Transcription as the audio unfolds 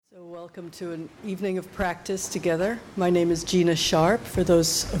Welcome to an evening of practice together. My name is Gina Sharpe, for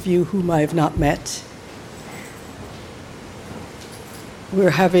those of you whom I have not met. We're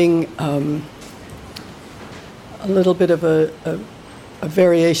having a little bit of a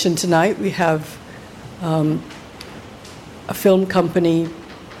variation tonight. We have a film company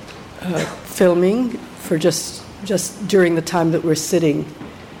filming for just during the time that we're sitting.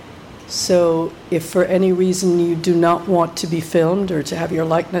 So if for any reason you do not want to be filmed or to have your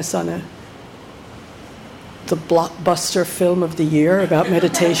likeness on the blockbuster film of the year about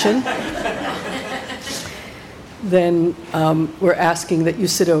meditation, then we're asking that you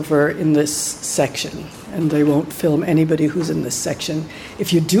sit over in this section, and they won't film anybody who's in this section.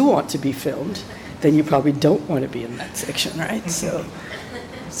 If you do want to be filmed, then you probably don't want to be in that section, right? So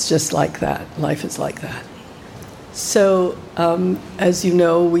it's just like that. Life is like that. So, as you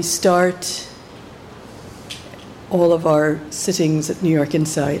know, we start all of our sittings at New York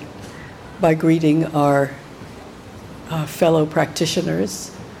Insight by greeting our fellow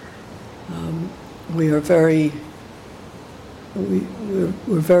practitioners. We're very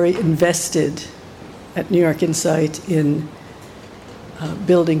invested at New York Insight in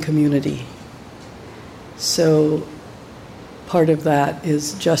building community. So part of that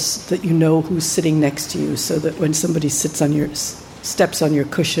is just that you know who's sitting next to you, so that when somebody steps on your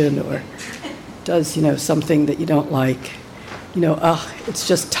cushion or does, something that you don't like, it's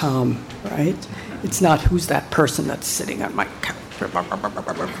just Tom, right? It's not who's that person that's sitting on my couch.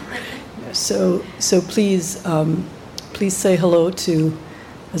 So please say hello to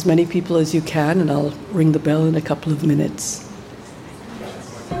as many people as you can, and I'll ring the bell in a couple of minutes.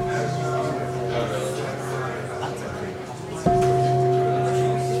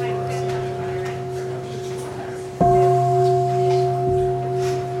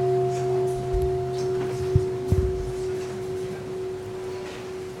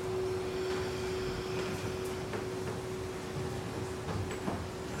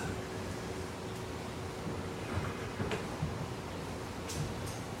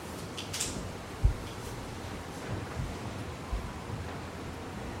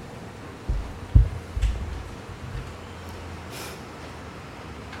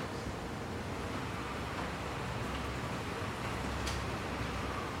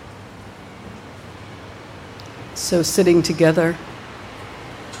 So sitting together,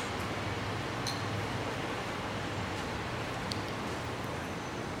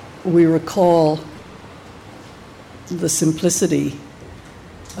 we recall the simplicity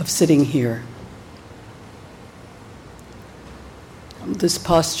of sitting here. This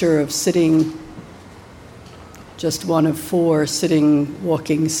posture of sitting, just one of four, sitting,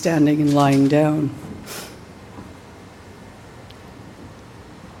 walking, standing, and lying down,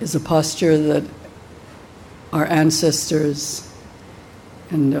 is a posture that our ancestors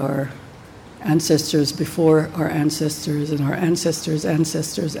and our ancestors before our ancestors and our ancestors'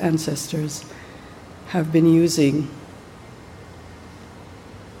 ancestors' ancestors have been using,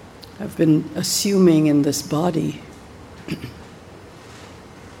 have been assuming in this body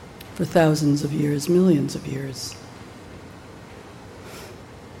for thousands of years, millions of years.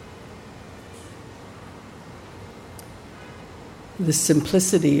 The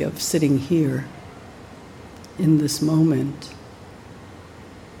simplicity of sitting here in this moment,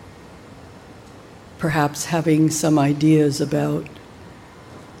 perhaps having some ideas about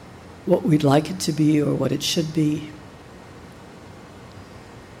what we'd like it to be or what it should be,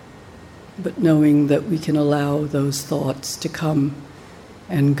 but knowing that we can allow those thoughts to come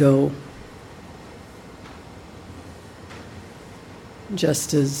and go,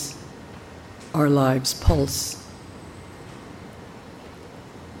 just as our lives pulse.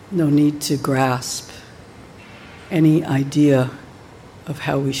 No need to grasp any idea of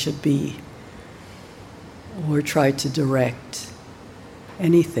how we should be, or try to direct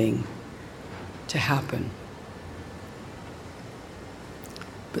anything to happen,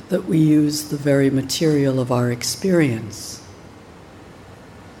 but that we use the very material of our experience,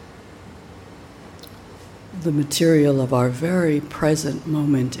 the material of our very present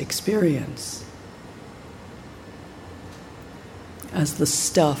moment experience, as the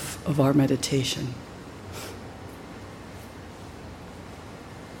stuff of our meditation.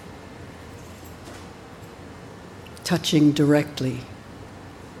 Touching directly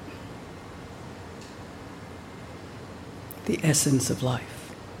the essence of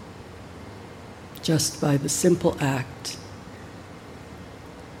life, just by the simple act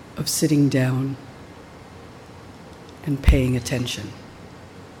of sitting down and paying attention.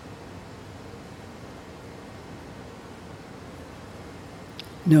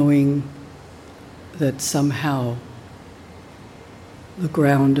 Knowing that somehow the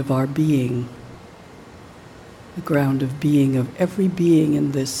ground of our being, the ground of being of every being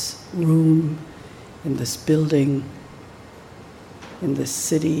in this room, in this building, in this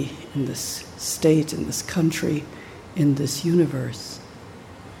city, in this state, in this country, in this universe,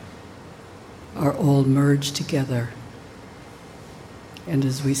 are all merged together. And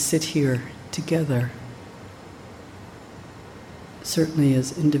as we sit here together, certainly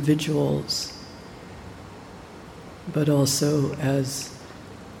as individuals, but also as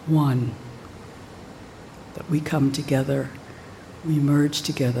one, that we come together, we merge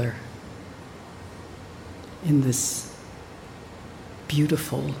together in this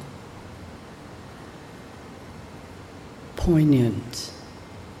beautiful, poignant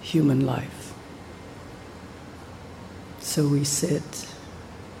human life. So we sit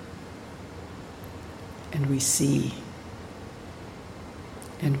and we see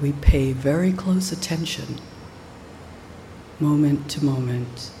and we pay very close attention, moment to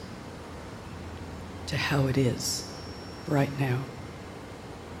moment, to how it is right now.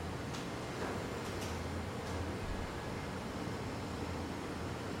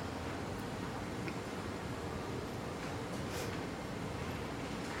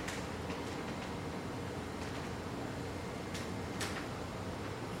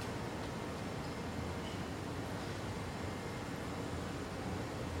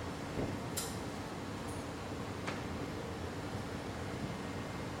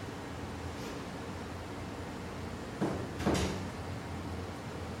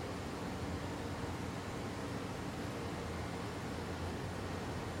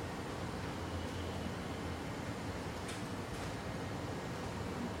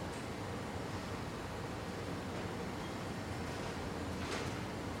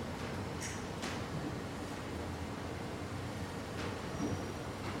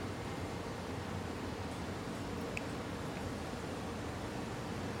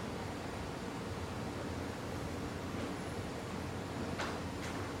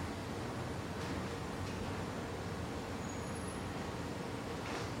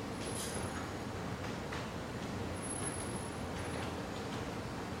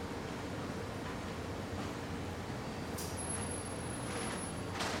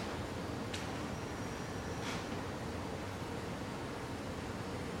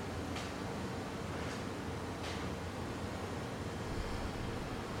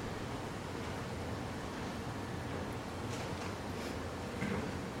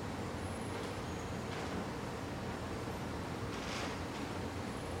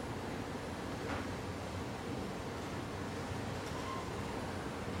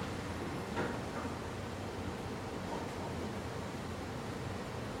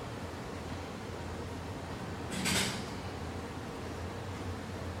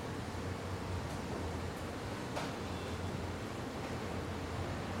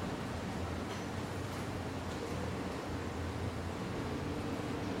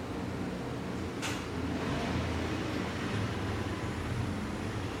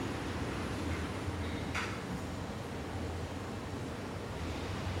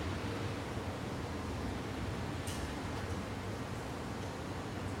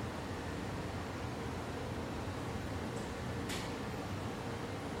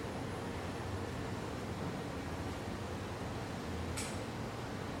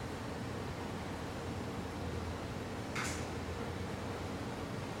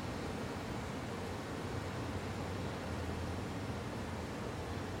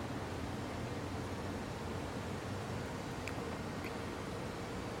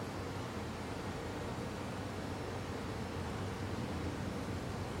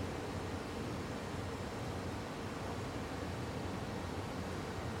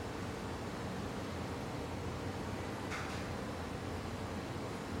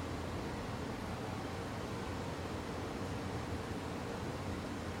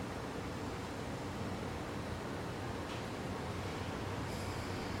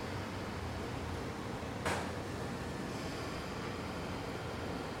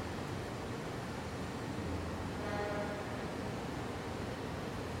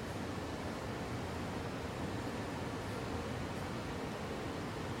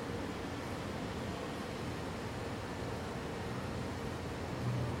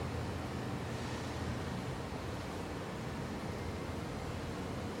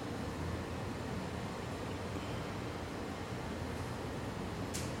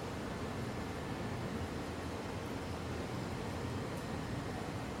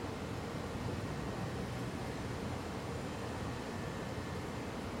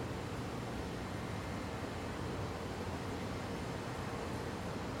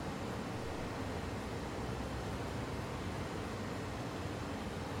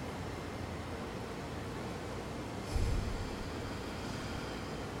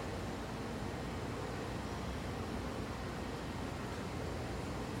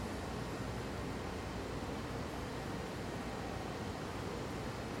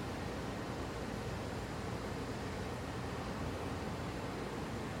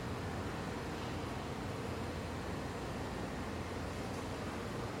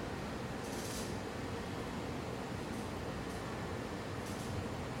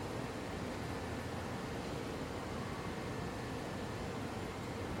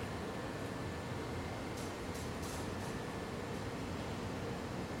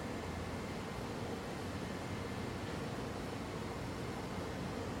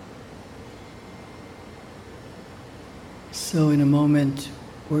 So in a moment,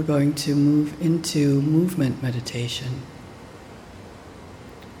 we're going to move into movement meditation.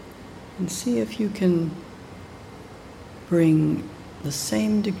 And see if you can bring the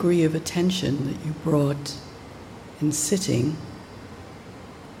same degree of attention that you brought in sitting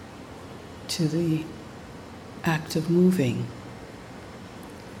to the act of moving.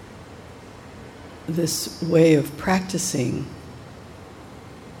 This way of practicing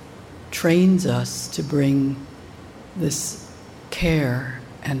trains us to bring this care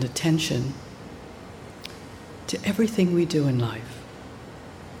and attention to everything we do in life.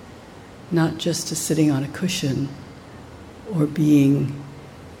 Not just to sitting on a cushion or being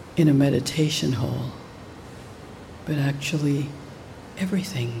in a meditation hall, but actually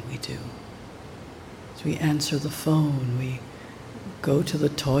everything we do. So we answer the phone, we go to the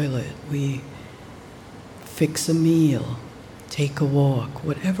toilet, we fix a meal, take a walk,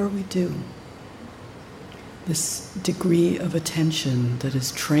 whatever we do. This degree of attention that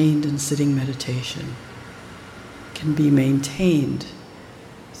is trained in sitting meditation can be maintained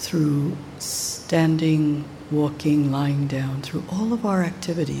through standing, walking, lying down, through all of our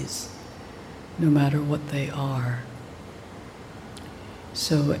activities, no matter what they are.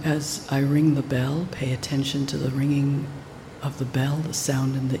 So as I ring the bell, pay attention to the ringing of the bell, the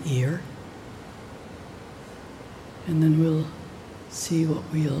sound in the ear. And then we'll see what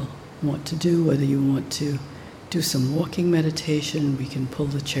we'll want to do, whether you want to do some walking meditation, we can pull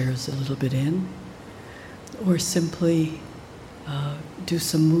the chairs a little bit in, or simply do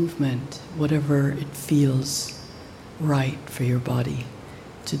some movement, whatever it feels right for your body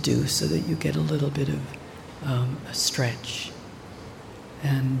to do, so that you get a little bit of a stretch.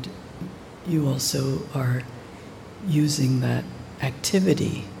 And you also are using that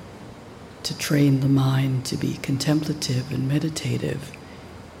activity to train the mind to be contemplative and meditative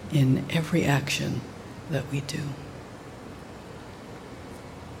in every action that we do.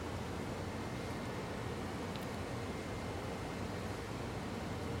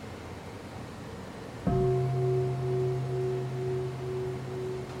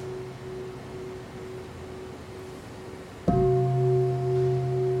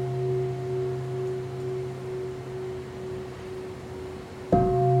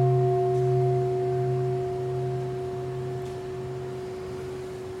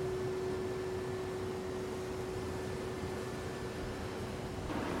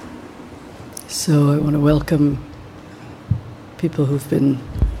 So I want to welcome people who've been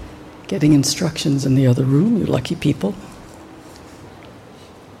getting instructions in the other room, you lucky people.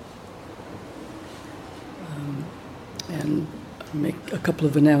 And make a couple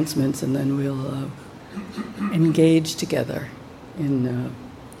of announcements, and then we'll engage together in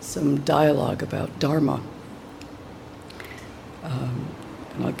some dialogue about Dharma.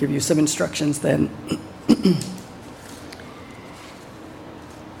 And I'll give you some instructions then.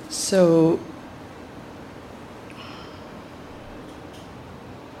 So,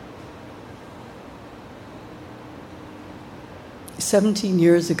 17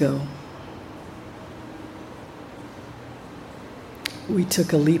 years ago, we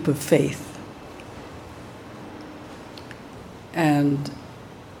took a leap of faith and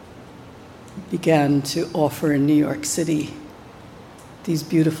began to offer in New York City these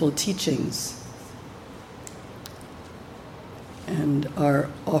beautiful teachings. And our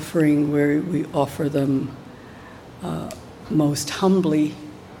offering, where we offer them most humbly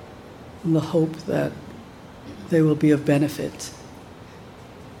in the hope that they will be of benefit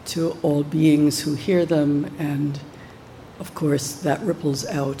to all beings who hear them, and of course that ripples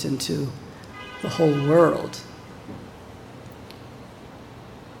out into the whole world.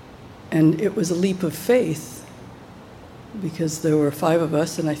 And it was a leap of faith because there were 5 of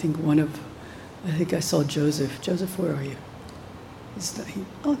us, and I think I saw Joseph. Joseph, where are you?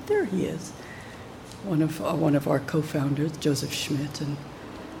 Oh, there he is. One of our co-founders, Joseph Schmidt, and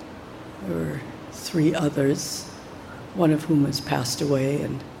there were 3 others, one of whom has passed away,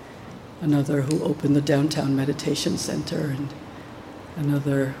 and another who opened the Downtown Meditation Center, and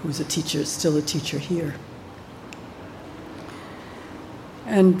another who's a teacher, still a teacher here.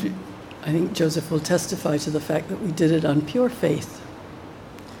 And I think Joseph will testify to the fact that we did it on pure faith,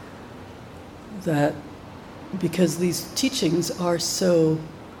 that because these teachings are so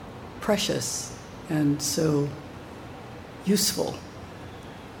precious and so useful,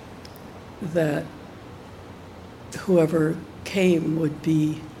 that whoever came would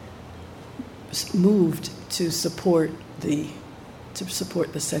be moved to support the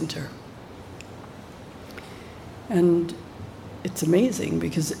center. And it's amazing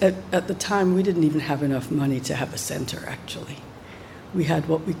because at the time we didn't even have enough money to have a center, actually. We had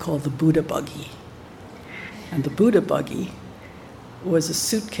what we call the Buddha buggy. And the Buddha buggy was a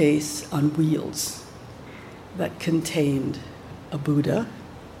suitcase on wheels that contained a Buddha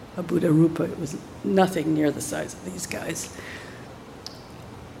Rupa. It was nothing near the size of these guys.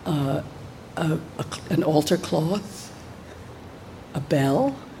 An altar cloth, a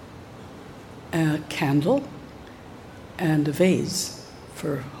bell, a candle, and a vase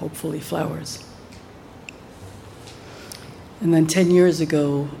for hopefully flowers. And then 10 years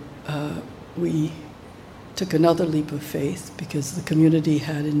ago, we took another leap of faith because the community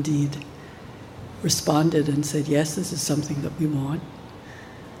had indeed responded and said, yes, this is something that we want.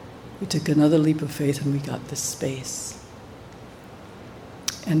 We took another leap of faith and we got this space.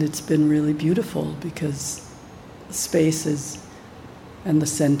 And it's been really beautiful because the space is, and the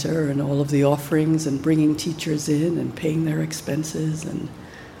center and all of the offerings and bringing teachers in and paying their expenses and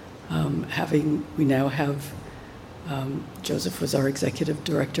we now have, Joseph was our executive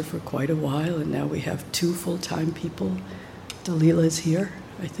director for quite a while, and now we have 2 full-time people. Dalila is here.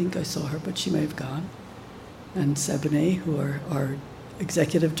 I think I saw her, but she may have gone. And Sebene, who are our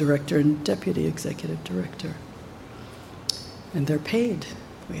executive director and deputy executive director. And they're paid.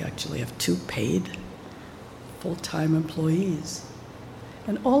 We actually have 2 paid full-time employees.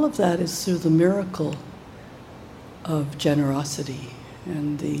 And all of that is through the miracle of generosity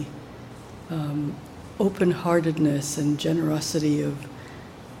and the open-heartedness and generosity of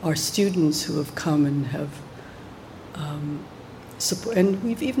our students who have come and have and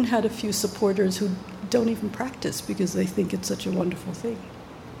we've even had a few supporters who don't even practice because they think it's such a wonderful thing.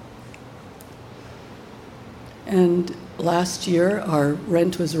 And last year, our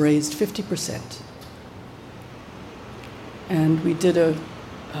rent was raised 50%. And we did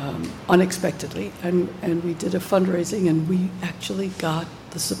unexpectedly, and we did a fundraising, and we actually got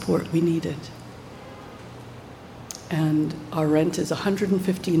the support we needed. And our rent is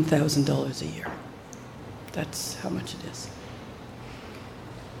 $115,000 a year. That's how much it is.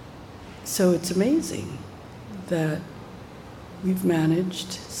 So it's amazing that we've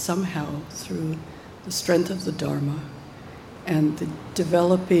managed somehow through the strength of the Dharma and the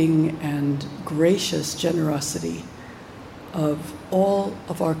developing and gracious generosity of all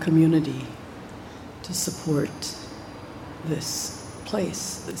of our community to support this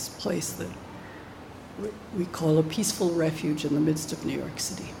place that we call a peaceful refuge in the midst of New York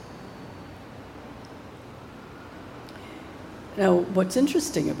City. Now, what's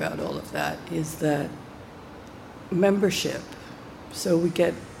interesting about all of that is that membership, so we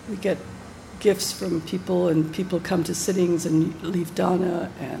get gifts from people, and people come to sittings and leave dana,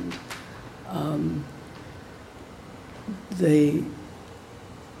 and they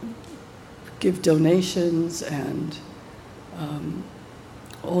give donations and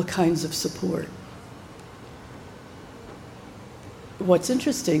all kinds of support. What's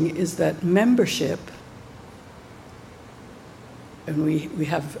interesting is that membership, and we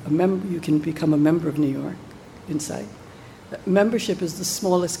have you can become a member of New York Insight. Membership is the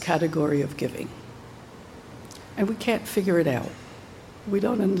smallest category of giving. And we can't figure it out. We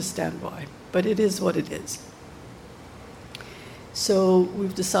don't understand why, but it is what it is. So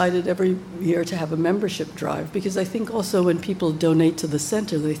we've decided every year to have a membership drive, because I think also when people donate to the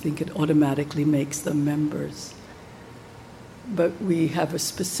center, they think it automatically makes them members. But we have a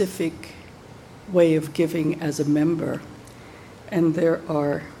specific way of giving as a member, and there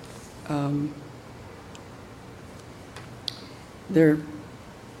are there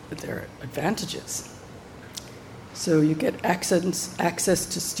are advantages. So you get access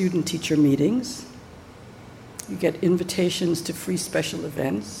to student-teacher meetings. You get invitations to free special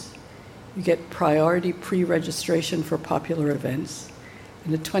events. You get priority pre-registration for popular events,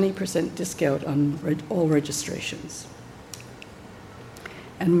 and a 20% discount on all registrations.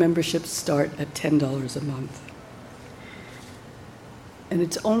 And memberships start at $10 a month. And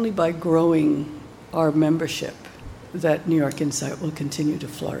it's only by growing our membership that New York Insight will continue to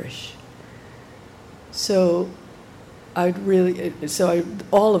flourish. So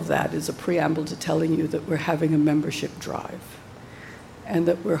all of that is a preamble to telling you that we're having a membership drive, and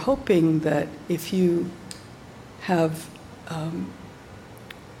that we're hoping that if you have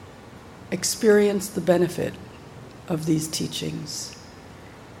experienced the benefit of these teachings,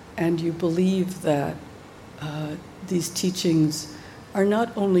 and you believe that these teachings are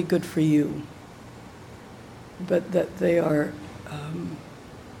not only good for you, but that they are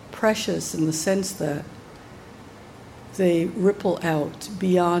precious in the sense that they ripple out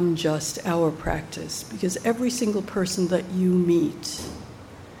beyond just our practice. Because every single person that you meet,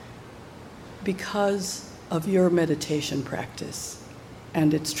 because of your meditation practice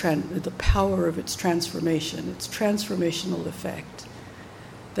and the power of its transformation, its transformational effect,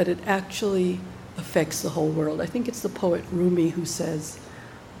 that it actually affects the whole world. I think it's the poet Rumi who says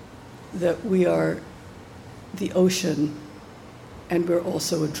that we are the ocean and we're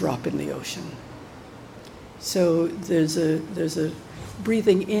also a drop in the ocean. So there's a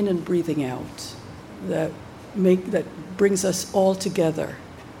breathing in and breathing out that brings us all together.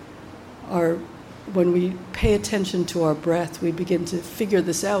 When we pay attention to our breath, we begin to figure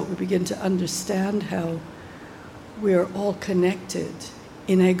this out. We begin to understand how we are all connected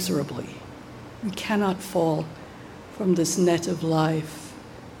inexorably. We cannot fall from this net of life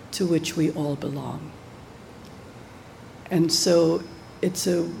to which we all belong. And so it's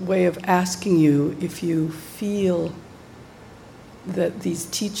a way of asking you if you feel that these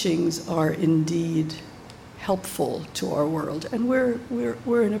teachings are indeed helpful to our world. And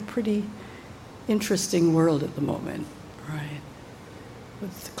we're in a pretty interesting world at the moment, right?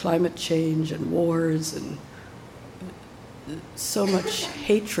 With climate change and wars and so much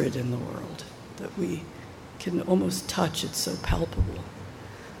hatred in the world that we can almost touch. It's so palpable.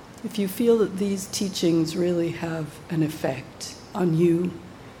 If you feel that these teachings really have an effect on you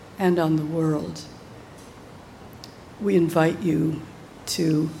and on the world, we invite you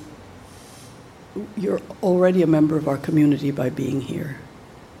to, you're already a member of our community by being here,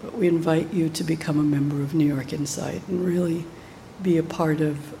 but we invite you to become a member of New York Insight and really be a part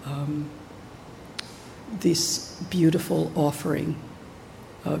of this beautiful offering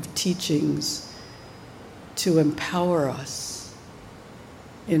of teachings to empower us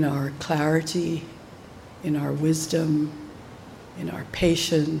in our clarity, in our wisdom, in our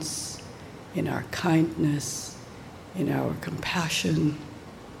patience, in our kindness, in our compassion,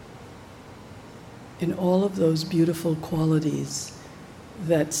 in all of those beautiful qualities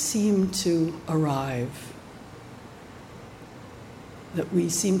that seem to arrive, that we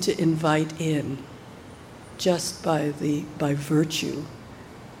seem to invite in just by virtue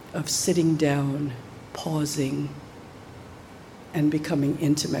of sitting down, pausing, and becoming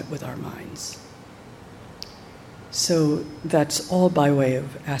intimate with our minds. So that's all by way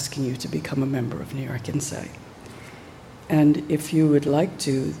of asking you to become a member of New York Insight. And if you would like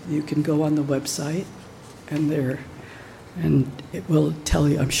to, you can go on the website and it will tell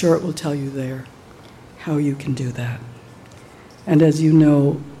you, I'm sure it will tell you there how you can do that. And as you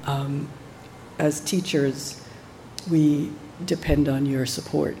know, as teachers, we depend on your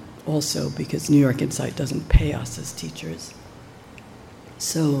support also because New York Insight doesn't pay us as teachers.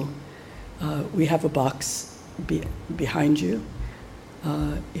 So we have a box behind you.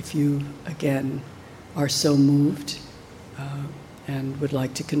 If you, again, are so moved and would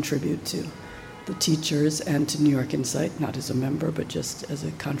like to contribute to the teachers and to New York Insight, not as a member, but just as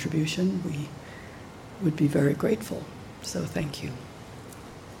a contribution, we would be very grateful. So thank you.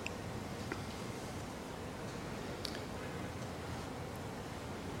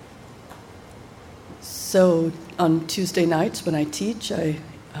 So on Tuesday nights when I teach,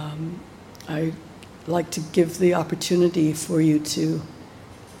 I like to give the opportunity for you to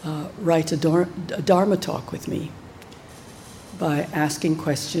write a Dharma talk with me by asking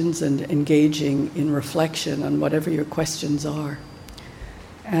questions and engaging in reflection on whatever your questions are.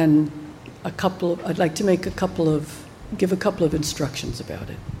 And I'd like to give a couple of instructions about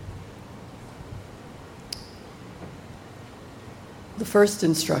it. The first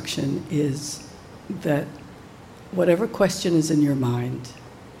instruction is that whatever question is in your mind,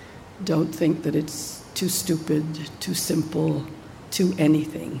 don't think that it's too stupid, too simple, too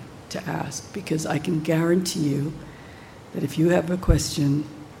anything to ask, because I can guarantee you that if you have a question,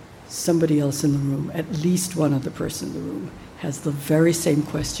 somebody else in the room, at least one other person in the room, has the very same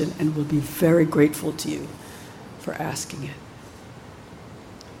question and will be very grateful to you for asking it.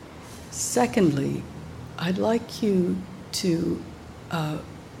 Secondly, I'd like you to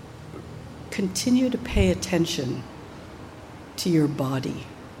continue to pay attention to your body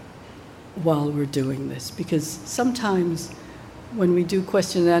while we're doing this, because sometimes when we do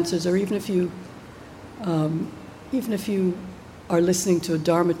question and answers, or even if you are listening to a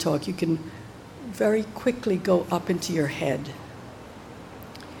Dharma talk, you can very quickly go up into your head.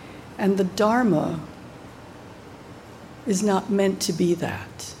 And the Dharma is not meant to be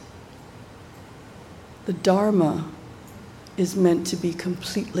that. The Dharma is meant to be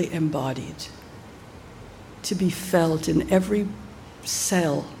completely embodied, to be felt in every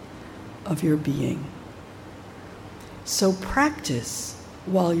cell of your being. So practice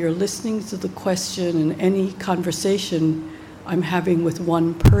while you're listening to the question and any conversation I'm having with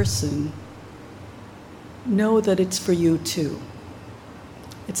one person. Know that it's for you too.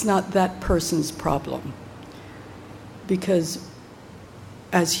 It's not that person's problem. Because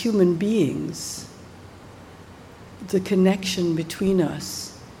as human beings, the connection between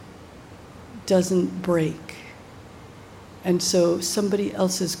us doesn't break. And so somebody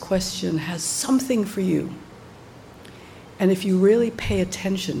else's question has something for you. And if you really pay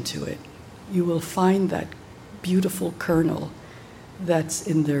attention to it, you will find that beautiful kernel that's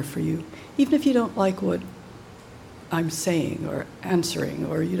in there for you. Even if you don't like what I'm saying or answering,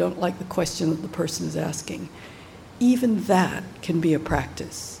 or you don't like the question that the person is asking, even that can be a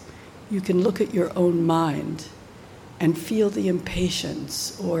practice. You can look at your own mind and feel the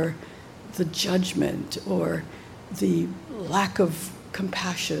impatience or the judgment or the lack of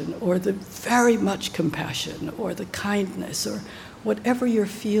compassion or the very much compassion or the kindness or whatever you're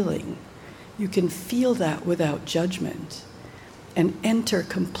feeling. You can feel that without judgment and enter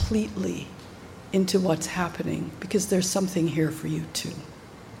completely into what's happening, because there's something here for you too.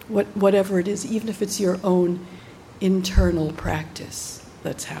 Whatever it is, even if it's your own internal practice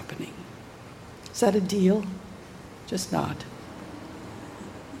that's happening. Is that a deal? Just nod.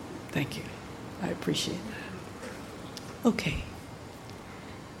 Thank you. I appreciate that. Okay.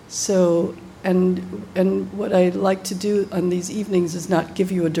 So, and what I like to do on these evenings is not give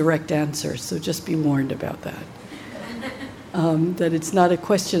you a direct answer, so just be warned about that. That it's not a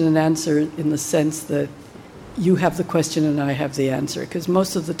question and answer in the sense that you have the question and I have the answer, because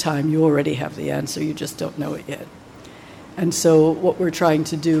most of the time you already have the answer, you just don't know it yet. And so what we're trying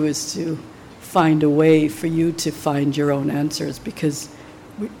to do is to find a way for you to find your own answers, because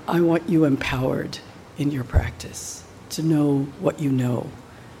I want you empowered in your practice to know what you know,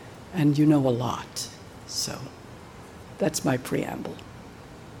 and you know a lot. So that's my preamble.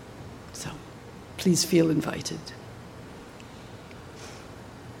 So please feel invited.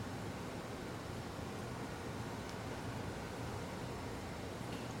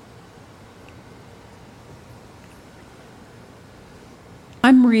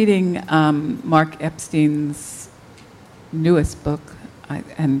 I'm reading Mark Epstein's newest book,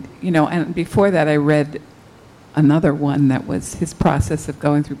 and before that I read another one that was his process of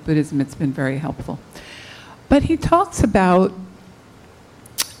going through Buddhism. It's been very helpful. But he talks about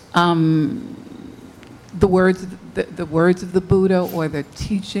the words of the Buddha, or the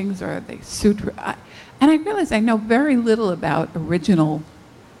teachings, or the sutra. And I realize I know very little about original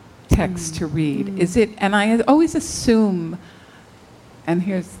text to read. Is it? And I always assume. And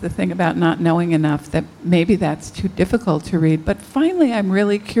here's the thing about not knowing enough, that maybe that's too difficult to read. But finally, I'm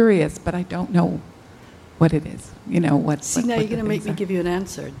really curious, but I don't know what it is. What. See, now you're going to make me give you an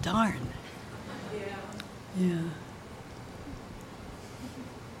answer. Darn. Yeah.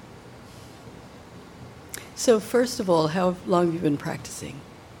 So first of all, how long have you been practicing?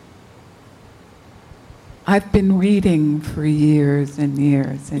 I've been reading for years and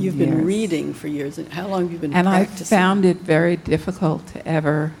years and You've years. been reading for years. And how long have you been and practicing? And I found it very difficult to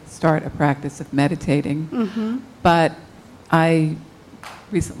ever start a practice of meditating. Mm-hmm. But I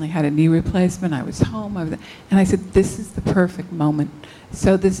recently had a knee replacement. I was home. And I said, this is the perfect moment.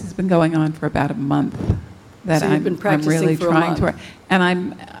 So this has been going on for about a month. So you've been practicing I'm really for trying a month.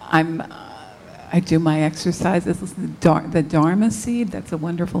 And I do my exercises, listen to the Dharma seed. That's a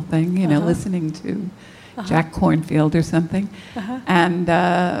wonderful thing, listening to Jack Cornfield or something, and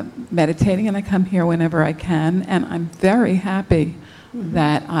meditating, and I come here whenever I can, and I'm very happy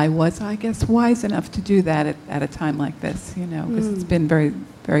that I was, I guess, wise enough to do that at a time like this, because it's been very,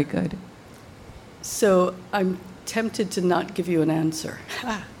 very good. So I'm tempted to not give you an answer.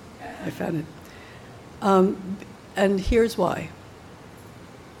 I found it. And here's why.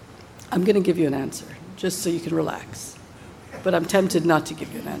 I'm going to give you an answer, just so you can relax. But I'm tempted not to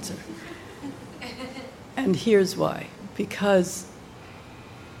give you an answer. And here's why. Because,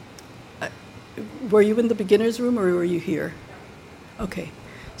 were you in the beginner's room or were you here? Okay.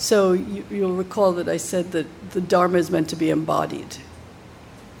 So you'll recall that I said that the Dharma is meant to be embodied,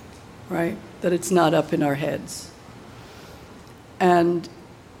 right? That it's not up in our heads. And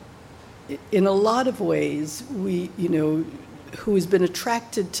in a lot of ways, who has been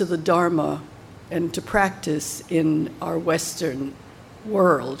attracted to the Dharma and to practice in our Western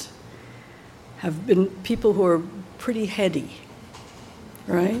world have been people who are pretty heady,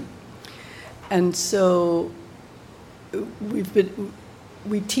 right? And so we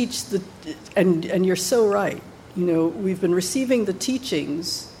teach and you're so right, we've been receiving the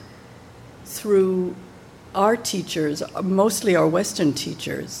teachings through our teachers, mostly our Western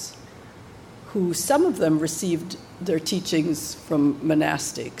teachers, who some of them received their teachings from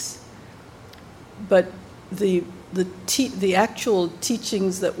monastics, but the actual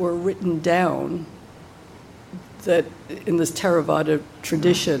teachings that were written down, that in this Theravada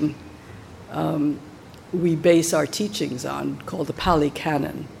tradition we base our teachings on, called the Pali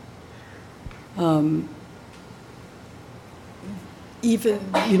Canon. even,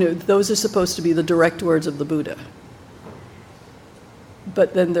 those are supposed to be the direct words of the Buddha.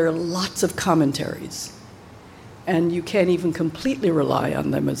 But then there are lots of commentaries. And you can't even completely rely on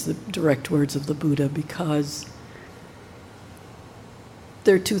them as the direct words of the Buddha because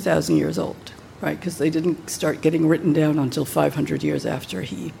they're 2,000 years old, right? Because they didn't start getting written down until 500 years after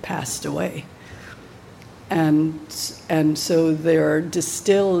he passed away. And so they're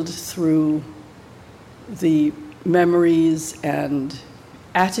distilled through the memories and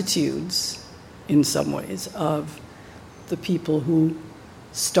attitudes, in some ways, of the people who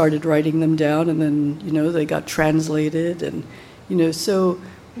started writing them down, and then, they got translated, and, so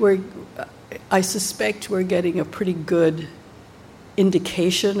I suspect we're getting a pretty good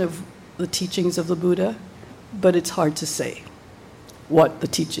indication of the teachings of the Buddha, but it's hard to say what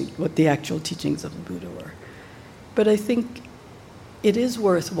the actual teachings of the Buddha were. But I think it is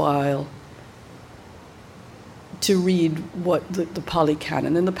worthwhile to read what the Pali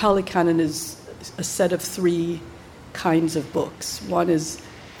Canon, and the Pali Canon is a set of 3 kinds of books. One is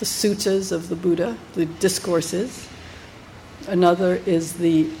the suttas of the Buddha, the discourses. Another is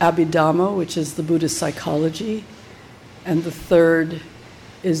the Abhidhamma, which is the Buddhist psychology. And the third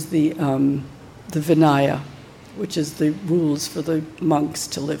is the Vinaya, which is the rules for the monks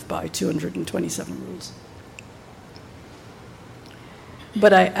to live by, 227 rules.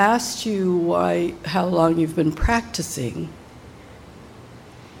 But I asked you how long you've been practicing,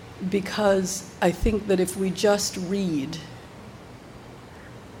 because I think that if we just read,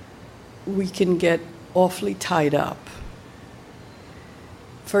 we can get awfully tied up.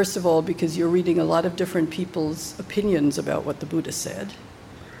 First of all, because you're reading a lot of different people's opinions about what the Buddha said.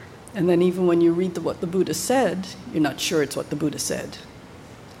 And then even when you read what the Buddha said, you're not sure it's what the Buddha said.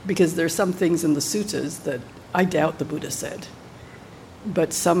 Because there are some things in the suttas that I doubt the Buddha said.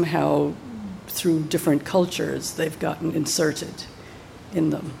 But somehow, through different cultures, they've gotten inserted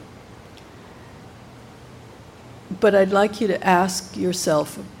in them. But I'd like you to ask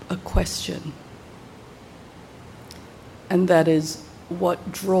yourself a question. And that is,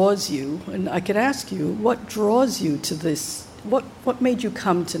 what draws you, and I could ask you, what draws you to this? What made you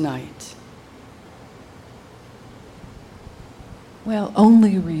come tonight? Well,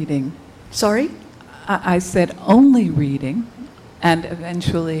 only reading. Sorry? I said only reading, and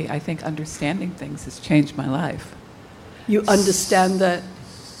eventually I think understanding things has changed my life. You understand that?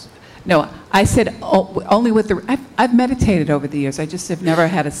 No, I said only with I've meditated over the years. I just have never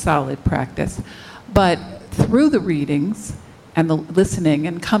had a solid practice. But through the readings and the listening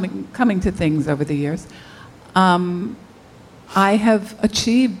and coming to things over the years, I have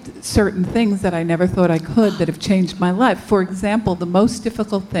achieved certain things that I never thought I could that have changed my life. For example, the most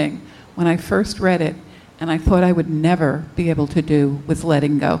difficult thing when I first read it, and I thought I would never be able to do, was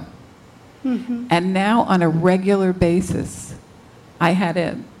letting go. Mm-hmm. And now on a regular basis, I had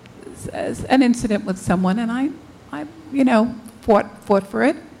an incident with someone, and I fought for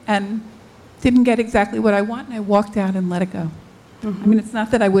it and didn't get exactly what I want, and I walked out and let it go. Mm-hmm. I mean, it's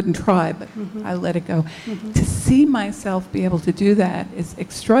not that I wouldn't try, but I let it go. Mm-hmm. To see myself be able to do that is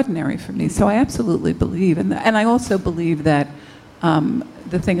extraordinary for me. So I absolutely believe, and I also believe that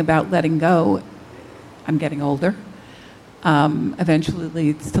the thing about letting go, I'm getting older, eventually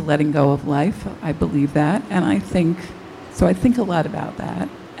leads to letting go of life. I believe that, and I think a lot about that,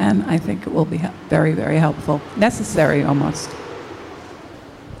 and I think it will be very, very helpful, necessary almost.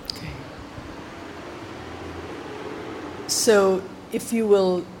 Okay. So if you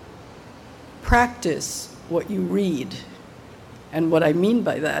will practice what you read, and what I mean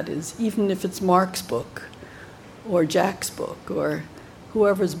by that is even if it's Mark's book, or Jack's book, or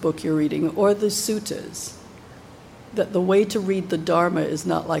whoever's book you're reading, or the suttas, that the way to read the Dharma is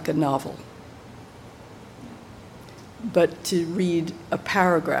not like a novel, but to read a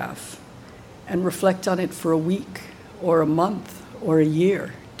paragraph and reflect on it for a week or a month or a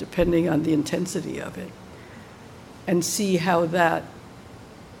year, depending on the intensity of it, and see how that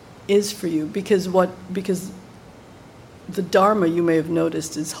is for you. Because the Dharma, you may have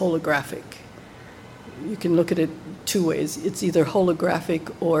noticed, is holographic. You can look at it 2 ways. It's either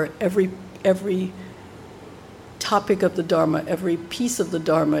holographic, or every topic of the Dharma, every piece of the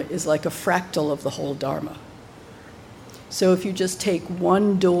Dharma is like a fractal of the whole Dharma. So if you just take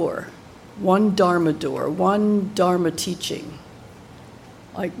one door, one Dharma teaching,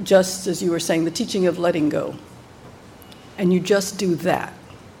 like just as you were saying, the teaching of letting go, and you just do that,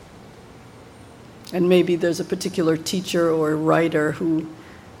 and maybe there's a particular teacher or writer who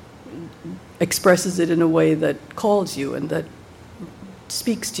expresses it in a way that calls you and that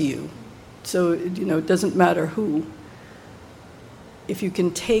speaks to you. So, it doesn't matter who. If you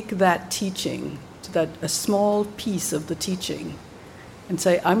can take that teaching, a small piece of the teaching, and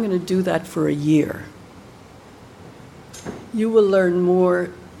say, I'm going to do that for a year, you will learn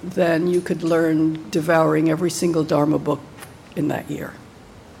more than you could learn devouring every single Dharma book in that year.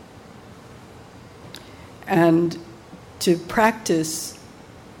 And to practice,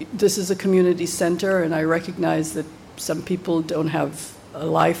 this is a community center, and I recognize that some people don't have a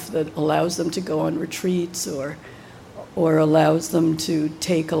life that allows them to go on retreats or allows them to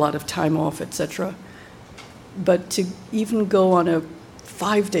take a lot of time off, etc. But to even go on a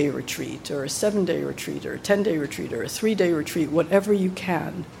 5-day retreat or a 7-day retreat or a 10-day retreat or a 3-day retreat, whatever you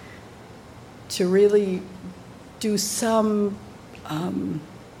can, to really do some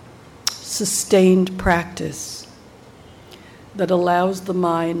sustained practice that allows the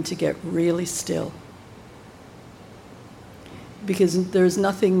mind to get really still. Because there's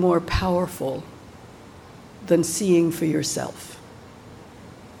nothing more powerful than seeing for yourself.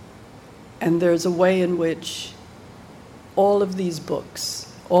 And there's a way in which all of these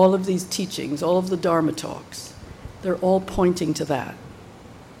books, all of these teachings, all of the Dharma talks, they're all pointing to that.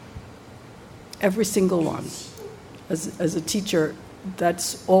 Every single one. As a teacher,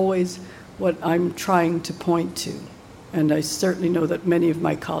 that's always what I'm trying to point to. And I certainly know that many of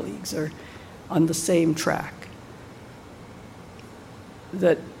my colleagues are on the same track.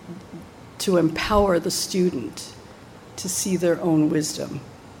 That to empower the student to see their own wisdom.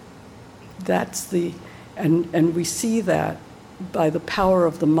 That's the, and we see that by the power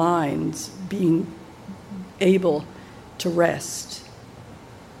of the minds being able to rest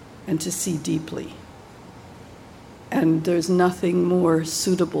and to see deeply. And there's nothing more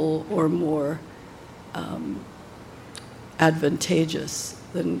suitable or more advantageous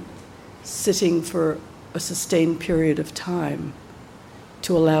than sitting for a sustained period of time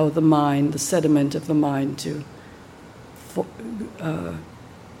to allow the mind, the sediment of the mind, to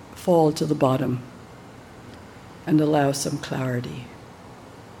fall to the bottom and allow some clarity.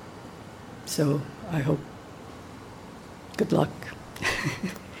 So I hope, good luck.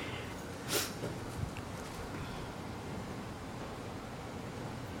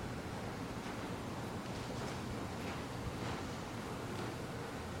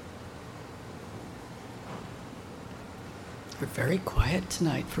 You're very quiet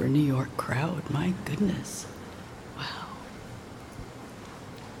tonight for a New York crowd. My goodness. Wow.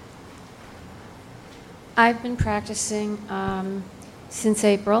 I've been practicing since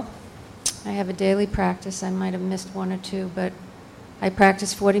April. I have a daily practice. I might have missed one or two, but I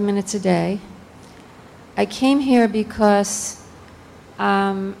practice 40 minutes a day. I came here because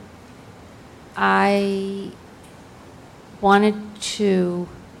I wanted to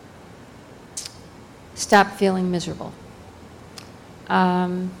stop feeling miserable.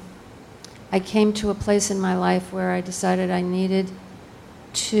 I came to a place in my life where I decided I needed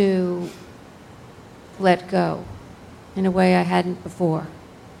to let go in a way I hadn't before.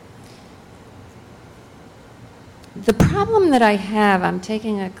 The problem that I have, I'm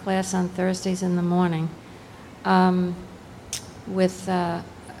taking a class on Thursdays in the morning where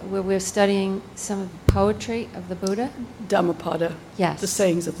we're studying some of the poetry of the Buddha. Dhammapada. Yes. The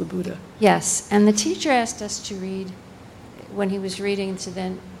sayings of the Buddha. Yes, and the teacher asked us to read, when he was reading, to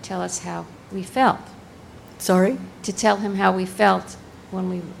then tell us how we felt. Sorry? To tell him how we felt when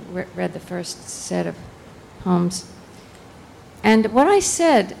we read the first set of poems. And what I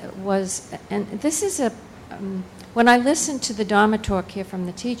said was, and this is when I listen to the Dharma talk here from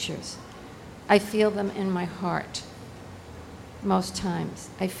the teachers, I feel them in my heart most times.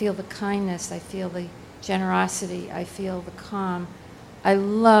 I feel the kindness, I feel the generosity, I feel the calm. I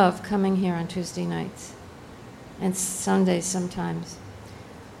love coming here on Tuesday nights and Sundays sometimes.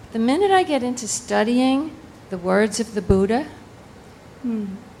 The minute I get into studying the words of the Buddha,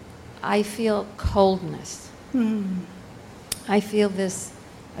 I feel coldness. I feel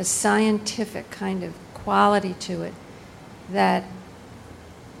a scientific kind of quality to it that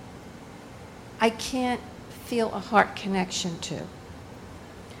I can't feel a heart connection to.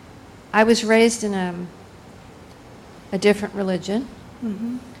 I was raised in a different religion,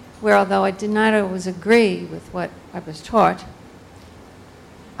 where although I did not always agree with what I was taught,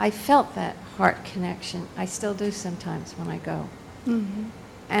 I felt that heart connection. I still do sometimes when I go.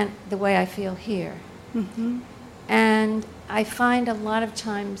 And the way I feel here. And I find a lot of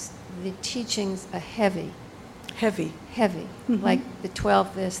times the teachings are heavy. Heavy. Like the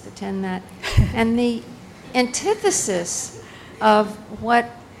 12 this, the 10 that. And the antithesis of what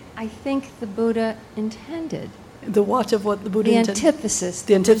I think the Buddha intended. The what of what the Buddha intended? The antithesis.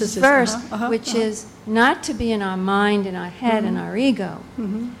 The antithesis. Verse, which is not to be in our mind, in our head, in our ego,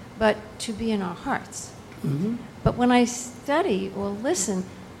 but to be in our hearts. But when I study or listen,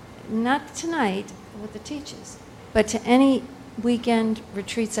 not tonight with the teachers, but to any weekend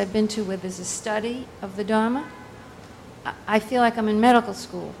retreats I've been to where there's a study of the Dharma, I feel like I'm in medical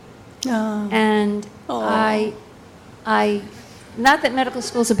school. And I, not that medical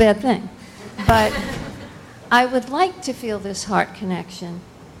school is a bad thing, but I would like to feel this heart connection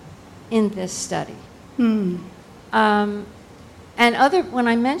in this study. And when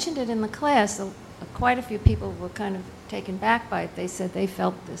I mentioned it in the class, quite a few people were kind of taken back by it. They said they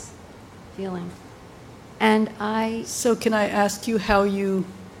felt this feeling. And So can I ask you how you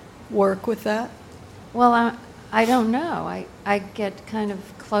work with that? Well, I don't know. I get kind of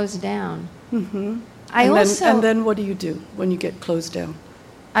closed down. Mm-hmm. And then what do you do when you get closed down?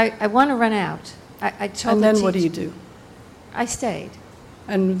 I want to run out. I told And the then what do you teacher- do? I stayed.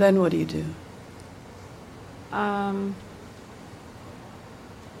 And then what do you do? I'm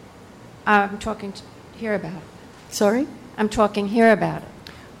talking here about it. Sorry? I'm talking here about it.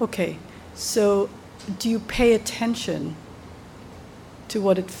 Okay. So do you pay attention to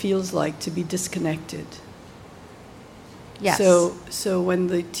what it feels like to be disconnected? Yes. So when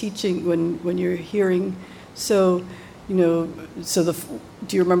the teaching, when you're hearing, do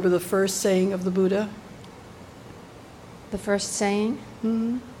you remember the first saying of the Buddha? The first saying?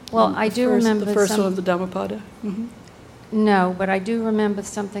 Mm-hmm. Well, I do remember the first one of the Dhammapada. Mm-hmm. No, but I do remember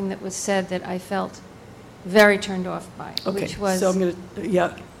something that was said that I felt very turned off by, Okay. which was So I'm going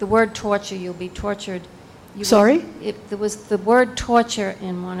to, the word torture. You'll be tortured. Sorry? There was the word torture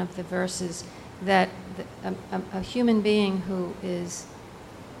in one of the verses that a human being who is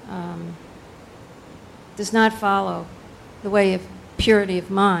does not follow the way of purity of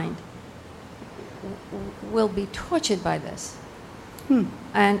mind will be tortured by this.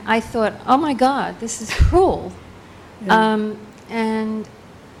 And I thought, oh my God, this is cruel. Yeah. And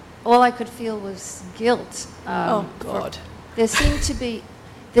all I could feel was guilt. Oh God. There seemed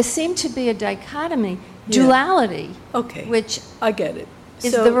to be a dichotomy, Yeah. duality, Okay. which I get it.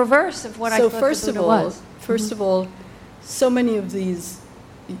 is the reverse of what I thought first the Buddha of all, was. First of all, so many of these,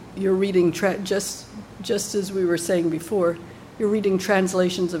 you're reading, just as we were saying before, you're reading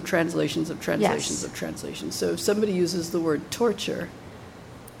translations of translations of translations Yes. of translations. So if somebody uses the word torture,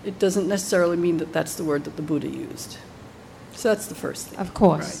 it doesn't necessarily mean that that's the word that the Buddha used. So that's the first thing. Of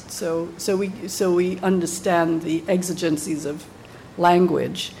course. Right. So we understand the exigencies of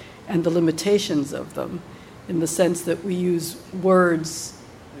language and the limitations of them, in the sense that we use words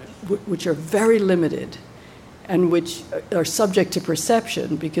which are very limited and which are subject to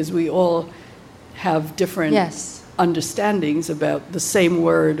perception, because we all have different Yes. understandings about the same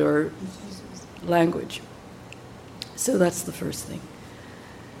word or language. So that's the first thing.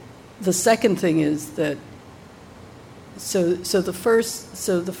 The second thing is that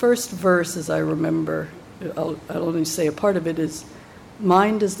the first verse, as I remember, I'll only say a part of it, is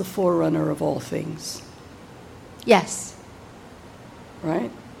mind is the forerunner of all things. Yes.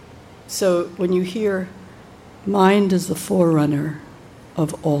 Right? So when you hear mind is the forerunner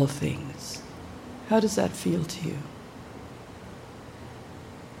of all things, how does that feel to you?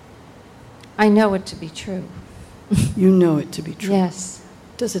 I know it to be true. You know it to be true. Yes.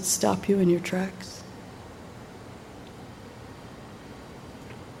 Does it stop you in your tracks?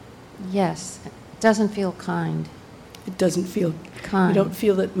 Yes. It doesn't feel kind. It doesn't feel Kind. You don't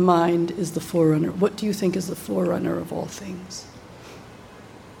feel that mind is the forerunner. What do you think is the forerunner of all things?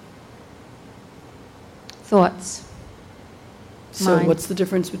 Thoughts. So Mind. what's the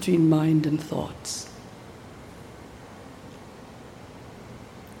difference between mind and thoughts?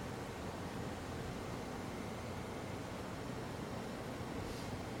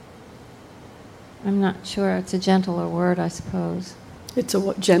 I'm not sure. It's a gentler word, I suppose. It's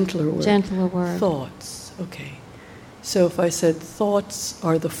a gentler word. Gentler word. Thoughts. Okay. So if I said thoughts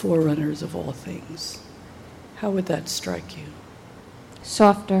are the forerunners of all things, how would that strike you?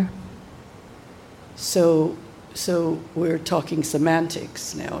 Softer. So we're talking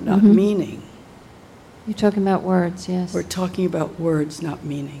semantics now, not Mhm. meaning. You're talking about words, yes. We're talking about words, not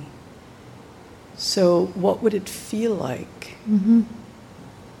meaning. So what would it feel like Mm-hmm.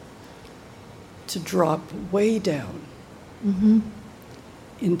 to drop way down Mm-hmm.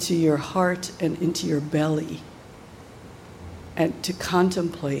 into your heart and into your belly, and to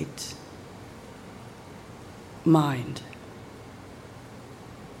contemplate mind?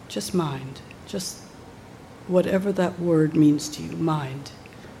 Just mind. Just whatever that word means to you, mind.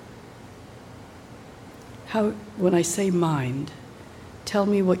 How, when I say mind, tell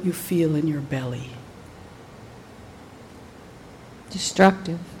me what you feel in your belly.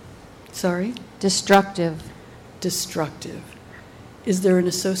 Destructive. Sorry? Destructive. Destructive. Is there an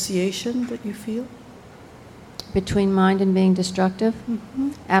association that you feel? Between mind and being destructive? Mm-hmm.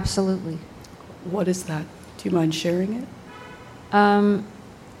 Absolutely. What is that? Do you mind sharing it? No,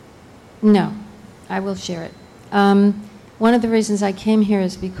 I will share it. One of the reasons I came here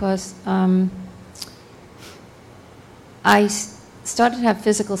is because I started to have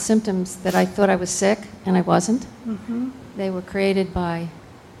physical symptoms that I thought I was sick, and I wasn't. Mm-hmm. They were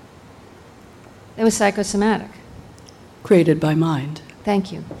they were psychosomatic. Created by mind.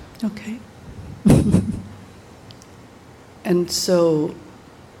 Thank you. Okay. And so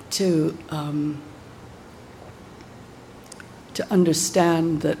to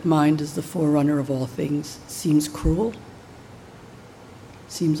understand that mind is the forerunner of all things seems cruel,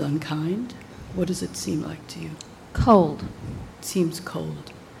 seems unkind. What does it seem like to you? Cold. It seems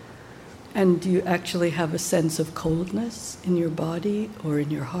cold. And do you actually have a sense of coldness in your body or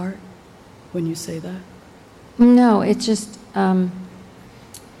in your heart when you say that? No, it's just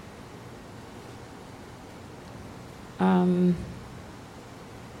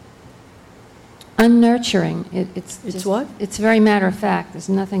unnurturing. It's what? It's very matter of fact. There's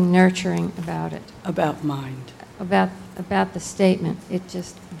nothing nurturing about it. About mind. About the statement. It's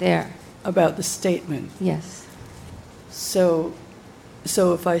just there. About the statement. Yes. So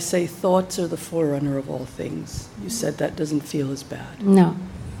if I say thoughts are the forerunner of all things, you said that doesn't feel as bad. No.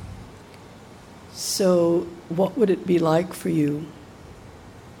 So what would it be like for you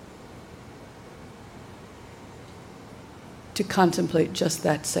to contemplate just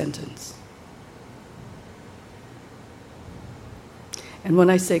that sentence? And when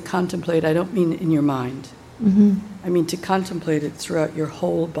I say contemplate, I don't mean in your mind. Mm-hmm. I mean to contemplate it throughout your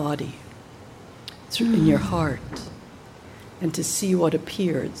whole body, in your heart, and to see what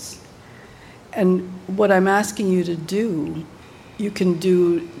appears. And what I'm asking you to do, you can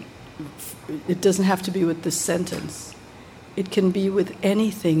do, it doesn't have to be with this sentence. It can be with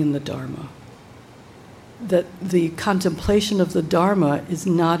anything in the Dharma. That the contemplation of the Dharma is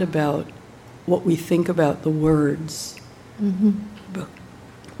not about what we think about the words, Mm-hmm.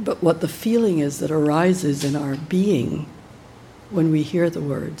 but what the feeling is that arises in our being when we hear the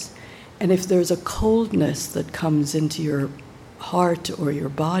words. And if there's a coldness that comes into your heart or your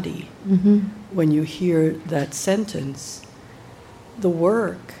body Mm-hmm. when you hear that sentence, the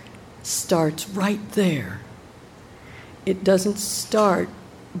work starts right there. It doesn't start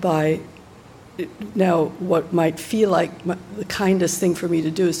by, now what might feel like the kindest thing for me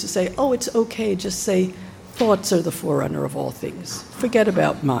to do is to say, oh, it's okay, just say thoughts are the forerunner of all things. Forget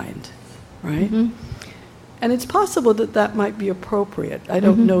about mind, right? Mm-hmm. And it's possible that that might be appropriate. I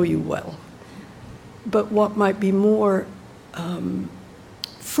don't Mm-hmm. know you well. But what might be more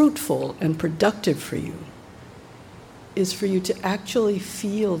fruitful and productive for you is for you to actually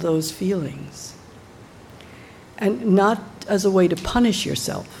feel those feelings. And not as a way to punish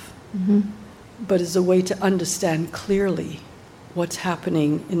yourself, Mm-hmm. but as a way to understand clearly what's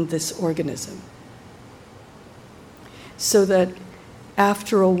happening in this organism. So that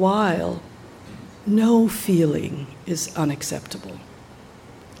after a while, no feeling is unacceptable.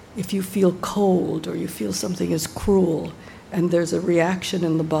 If you feel cold or you feel something is cruel and there's a reaction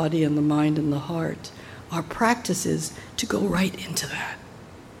in the body and the mind and the heart, our practice is to go right into that.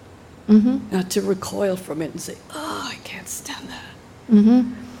 Mm-hmm. Not to recoil from it and say, oh, I can't stand that.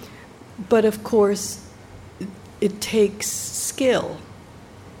 Mm-hmm. But of course, it takes skill,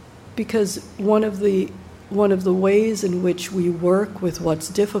 because one of the ways in which we work with what's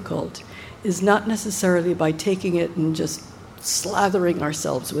difficult is not necessarily by taking it and just slathering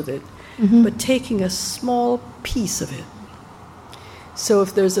ourselves with it, Mm-hmm. but taking a small piece of it. So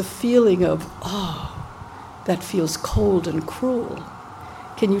if there's a feeling of, oh, that feels cold and cruel,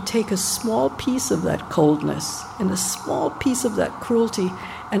 can you take a small piece of that coldness and a small piece of that cruelty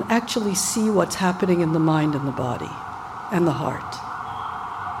and actually see what's happening in the mind and the body and the heart?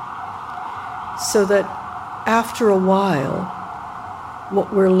 So that after a while,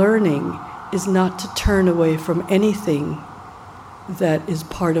 what we're learning is not to turn away from anything that is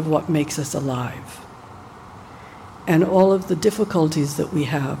part of what makes us alive. And all of the difficulties that we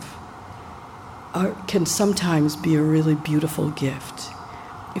have can sometimes be a really beautiful gift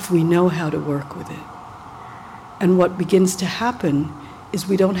if we know how to work with it. And what begins to happen is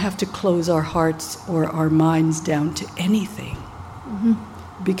we don't have to close our hearts or our minds down to anything. Mm-hmm.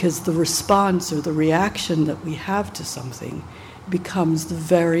 Because the response or the reaction that we have to something becomes the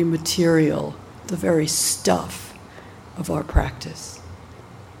very material, the very stuff of our practice.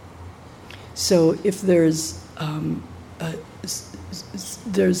 So if there's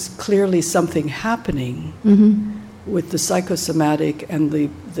clearly something happening Mm-hmm. with the psychosomatic and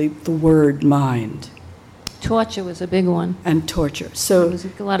the word mind Torture was a big one. and torture. So There was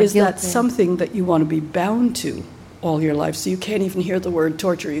a lot of is guilt that there. something that you want to be bound to all your life? So you can't even hear the word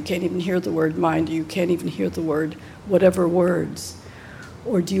torture, you can't even hear the word mind, you can't even hear the word whatever words?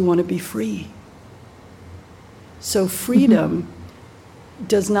 Or do you want to be free? So freedom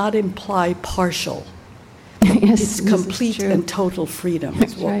does not imply partial. Yes, It's this is complete true. and total freedom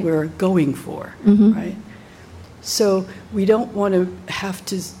That's is what right. we're going for, Mhm. right? So we don't want to have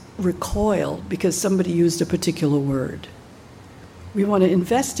to recoil because somebody used a particular word. We want to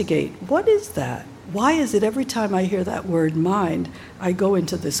investigate, what is that? Why is it every time I hear that word mind, I go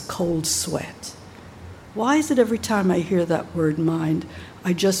into this cold sweat? Why is it every time I hear that word mind,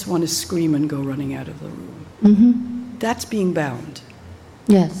 I just want to scream and go running out of the room? Mhm. That's being bound,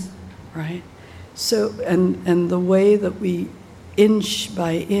 Yes. right? So, and the way that we inch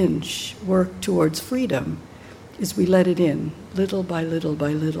by inch work towards freedom is we let it in, little by little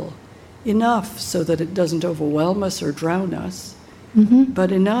by little. Enough so that it doesn't overwhelm us or drown us, Mhm.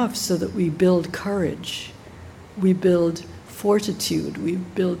 but enough so that we build courage, we build fortitude, we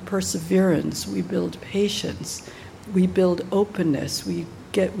build perseverance, we build patience, we build openness, we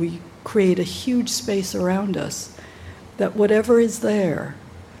create a huge space around us that whatever is there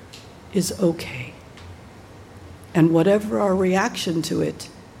is okay. And whatever our reaction to it,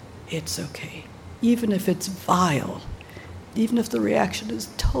 it's okay. Even if it's vile, even if the reaction is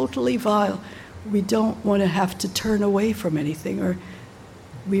totally vile, we don't want to have to turn away from anything, or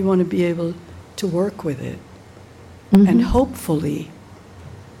we want to be able to work with it and hopefully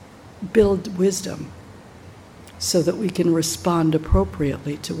build wisdom so that we can respond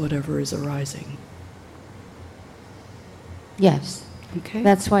appropriately to whatever is arising. Yes. Okay?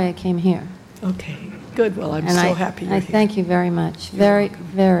 That's why I came here. Okay, good. Well, I'm And so happy you're I here. thank you very much. You're Very, welcome.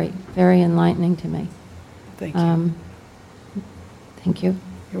 very, very enlightening to me. Thank you. Thank you.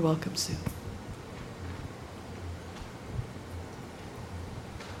 You're welcome, Sue.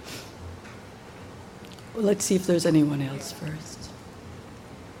 Well, let's see if there's anyone else first.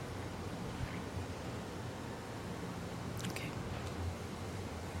 Okay.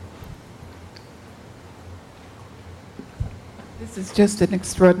 This is just an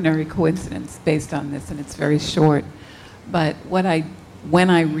extraordinary coincidence based on this, and it's very short. But when I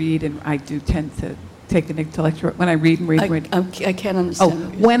read, and I do tend to take an intellectual, when I read and read and read. I can't Oh, understand.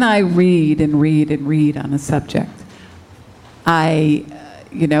 what you're when I read and read and read on a subject, I,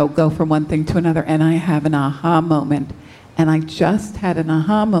 go from one thing to another, and I have an aha moment. And I just had an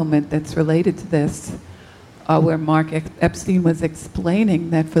aha moment that's related to this, where Mark Epstein was explaining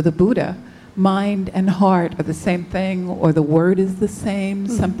that for the Buddha, mind and heart are the same thing, or the word is the same,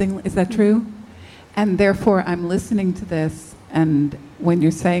 something, is that true? And therefore, I'm listening to this, and when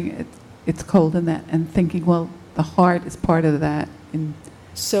you're saying it's cold in that, and thinking, well, the heart is part of that.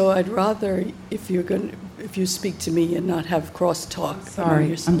 So I'd rather, if you speak to me and not have cross-talk among Sorry,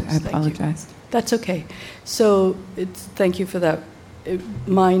 yourselves. I Thank you. apologize. That's okay. So thank you for that.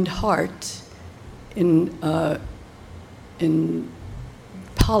 Mind-heart in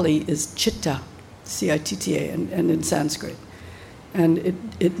Pali is chitta, C-I-T-T-A, and in Sanskrit. And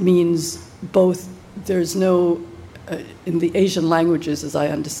it means both. There's no, in the Asian languages, as I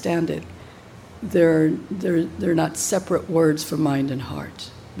understand it, they're not separate words for mind and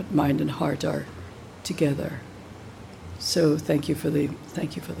heart, but mind and heart are together. So thank you for the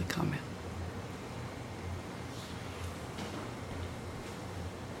comment.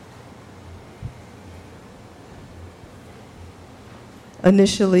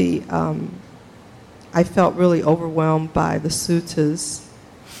 Initially, I felt really overwhelmed by the suttas,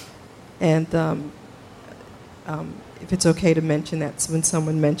 and if it's okay to mention that, when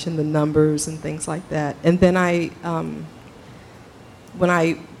someone mentioned the numbers and things like that. And then when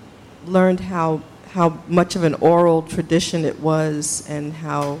I learned how much of an oral tradition it was and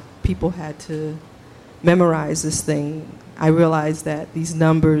how people had to memorize this thing, I realized that these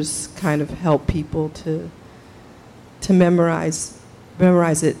numbers kind of help people to memorize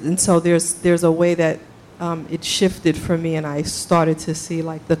it. And so there's a way that it shifted for me, and I started to see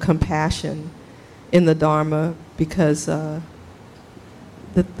like the compassion in the Dharma, because the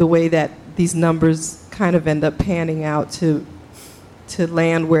way that these numbers kind of end up panning out to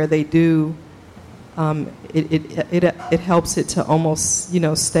land where they do, it helps it to almost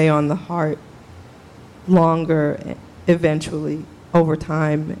stay on the heart longer eventually over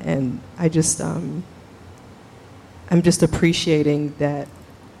time. And I just I'm just appreciating that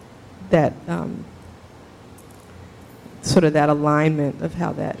sort of that alignment of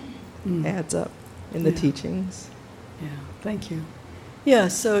how that adds up in the teachings. Yeah, thank you. Yeah,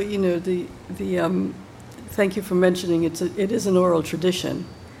 so thank you for mentioning it is an oral tradition,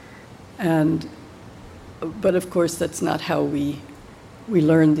 but of course that's not how we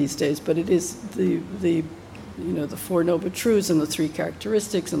learn these days. But it is the the Four Noble Truths and the three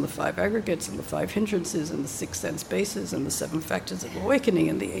characteristics and the five aggregates and the five hindrances and the six sense bases and the seven factors of awakening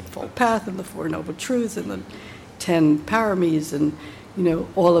and the eightfold path and the Four Noble Truths and the 10 paramis and,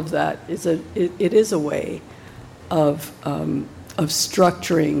 all of that it is a way of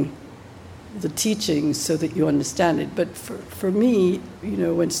structuring the teachings so that you understand it. But for me,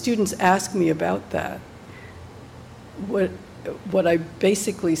 when students ask me about that, what I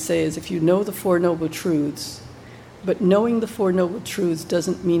basically say is, if you know the Four Noble Truths, but knowing the Four Noble Truths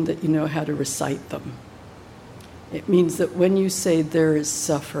doesn't mean that you know how to recite them. It means that when you say there is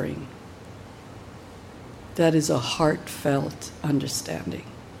suffering, that is a heartfelt understanding.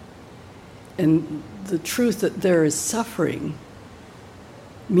 And the truth that there is suffering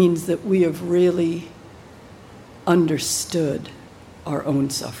means that we have really understood our own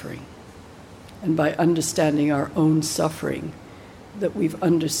suffering. And by understanding our own suffering, that we've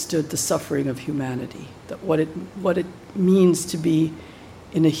understood the suffering of humanity, that what it means to be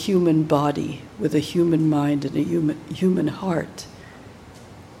in a human body with a human mind and a human heart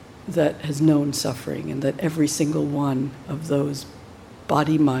that has known suffering, and that every single one of those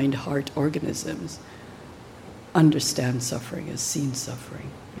body, mind, heart organisms understands suffering, has seen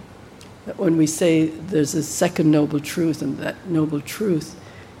suffering. That when we say there's a second noble truth, and that noble truth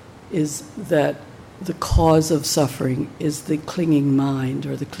is that the cause of suffering is the clinging mind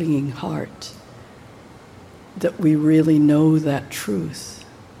or the clinging heart, that we really know that truth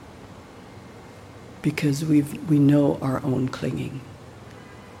because we know our own clinging.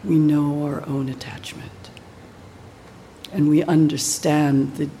 We know our own attachment. And we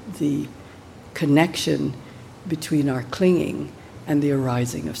understand the connection between our clinging and the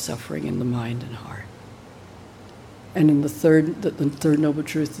arising of suffering in the mind and heart. And in the third noble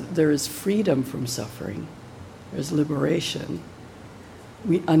truth, there is freedom from suffering. There's liberation.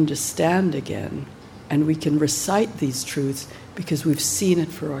 We understand again, and we can recite these truths because we've seen it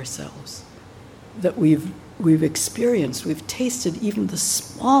for ourselves. That we've experienced, we've tasted even the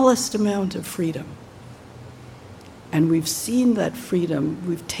smallest amount of freedom. And we've seen that freedom,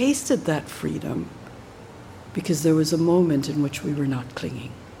 we've tasted that freedom because there was a moment in which we were not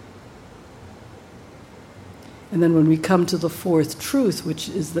clinging. And then when we come to the fourth truth, which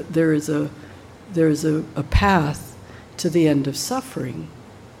is that there is a path to the end of suffering,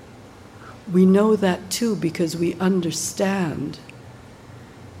 we know that too because we understand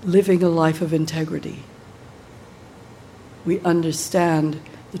living a life of integrity. We understand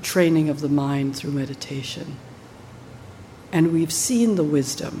the training of the mind through meditation. And we've seen the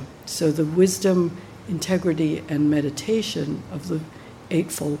wisdom. So the wisdom, integrity, and meditation of the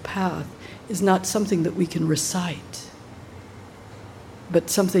Eightfold Path is not something that we can recite, but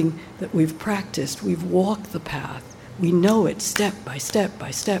something that we've practiced. We've walked the path. We know it step by step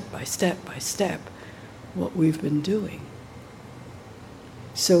by step by step by step, what we've been doing.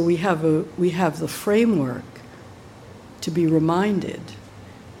 So we have the framework to be reminded,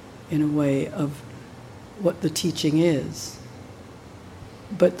 in a way, of what the teaching is.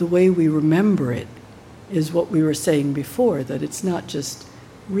 But the way we remember it is what we were saying before, that it's not just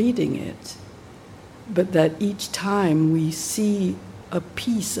reading it, but that each time we see a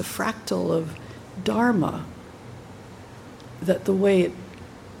piece, a fractal of Dharma, that the way it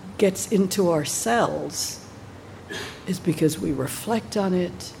gets into our cells is because we reflect on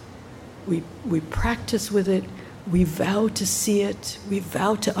it, we practice with it, we vow to see it, we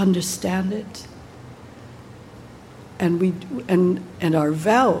vow to understand it. And our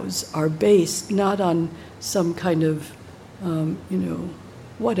vows are based not on some kind of,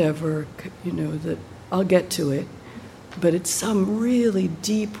 whatever, that I'll get to it, but it's some really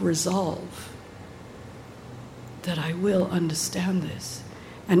deep resolve that I will understand this.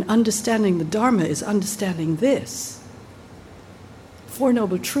 And understanding the Dharma is understanding this. Four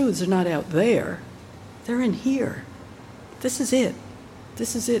Noble Truths are not out there. They're in here. This is it.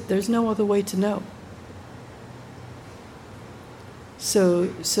 This is it. There's no other way to know. So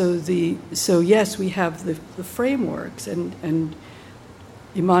yes, we have the frameworks, and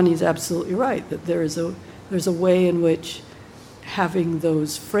Imani's absolutely right that there's a way in which having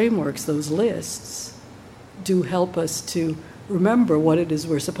those frameworks, those lists, do help us to remember what it is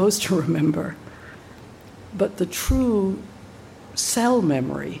we're supposed to remember. But the true cell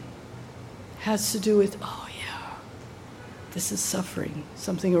memory has to do with, oh yeah, this is suffering.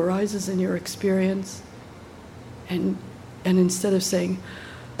 Something arises in your experience, and instead of saying,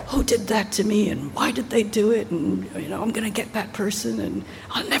 who did that to me, and why did they do it, and I'm going to get that person, and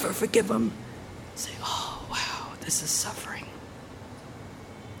I'll never forgive them, say, oh wow, this is suffering.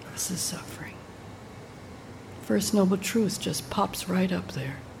 This is suffering. First Noble Truth just pops right up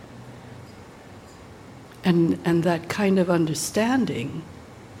there. And that kind of understanding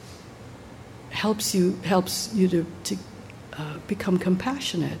helps you to become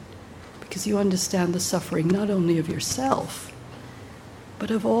compassionate, because you understand the suffering not only of yourself,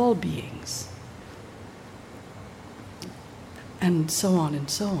 but of all beings, and so on and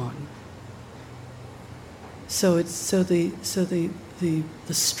so on. So the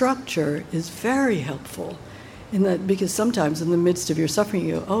structure is very helpful in that, because sometimes in the midst of your suffering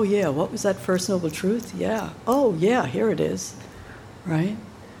you go, oh yeah, what was that first noble truth? Yeah. Oh yeah, here it is. Right?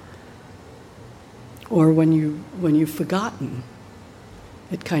 Or when you've forgotten,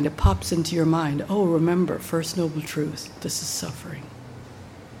 it kind of pops into your mind, oh, remember, first noble truth, this is suffering.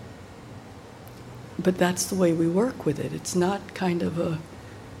 But that's the way we work with it. It's not kind of a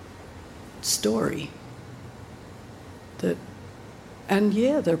story. And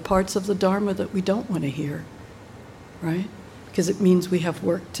there are parts of the Dharma that we don't want to hear, right? Because it means we have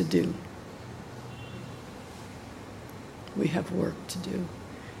work to do. We have work to do.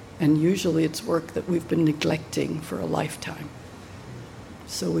 And usually it's work that we've been neglecting for a lifetime.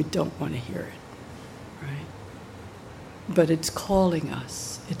 So we don't want to hear it, right? But it's calling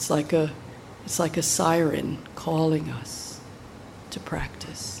us. It's like a siren calling us to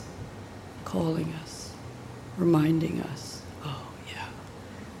practice, calling us, reminding us, oh yeah,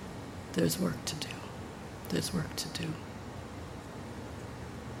 there's work to do. There's work to do.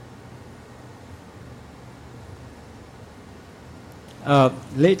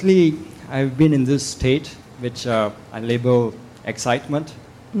 Lately, I've been in this state, which I label excitement,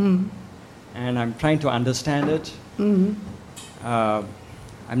 and I'm trying to understand it. I'm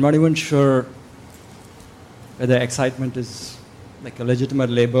not even sure whether excitement is like a legitimate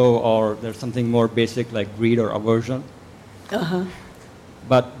label or there's something more basic like greed or aversion.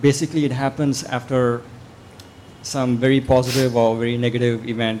 But basically it happens after some very positive or very negative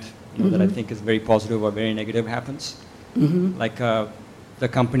event that I think is very positive or very negative happens. Like the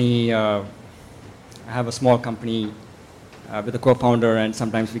company, I have a small company with a co-founder, and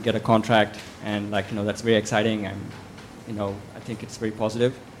sometimes we get a contract, and that's very exciting, and I think it's very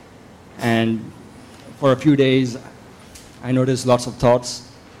positive. And for a few days, I noticed lots of thoughts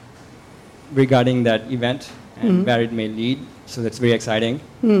regarding that event and where it may lead. So that's very exciting,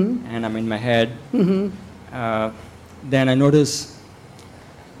 and I'm in my head. Then I notice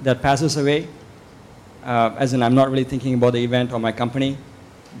that passes away, as in I'm not really thinking about the event or my company,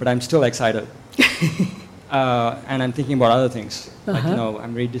 but I'm still excited. And I'm thinking about other things. Like,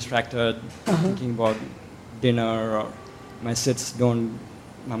 I'm very distracted, thinking about dinner, or my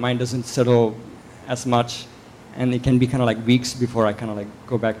mind doesn't settle as much, and it can be kind of like weeks before I kind of like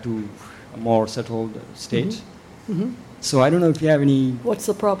go back to a more settled state. So I don't know if you have any... What's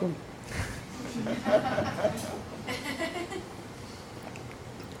the problem?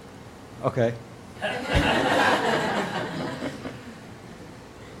 Okay.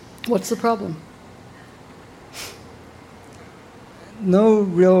 What's the problem? No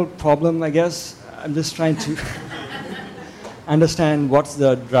real problem, I guess. I'm just trying to understand what's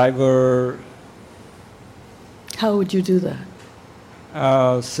the driver. How would you do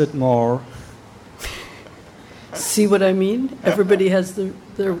that? Sit more. See what I mean? Everybody has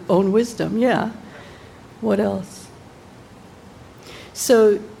their own wisdom, yeah. What else?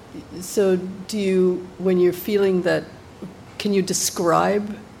 So do you, when you're feeling that, can you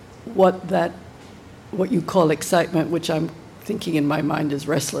describe what you call excitement, which I'm thinking in my mind is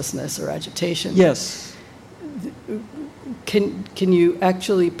restlessness or agitation? Yes. Can you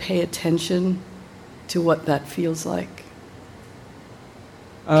actually pay attention to what that feels like?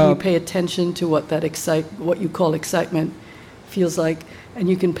 Can you pay attention to what what you call excitement feels like? And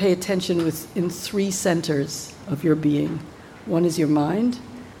you can pay attention in 3 centers of your being. One is your mind,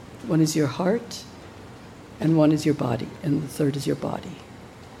 one is your heart, and one is your body, and the third is your body.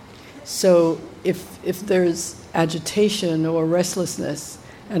 So if there's agitation or restlessness,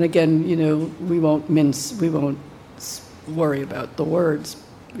 and again, we won't worry about the words.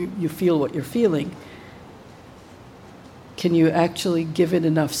 You feel what you're feeling. Can you actually give it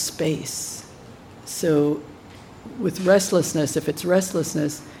enough space? So with restlessness, if it's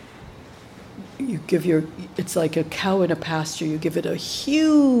restlessness, it's like a cow in a pasture. You give it a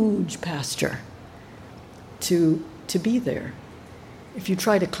huge pasture to be there. If you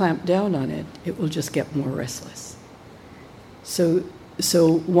try to clamp down on it, it will just get more restless. So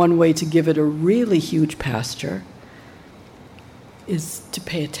one way to give it a really huge pasture is to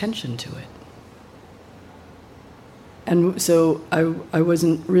pay attention to it. And so I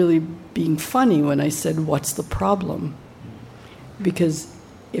wasn't really being funny when I said, what's the problem? Because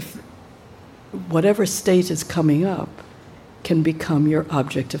if whatever state is coming up can become your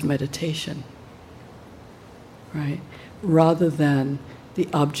object of meditation. right? Rather than the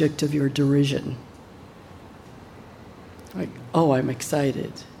object of your derision. Like, oh, I'm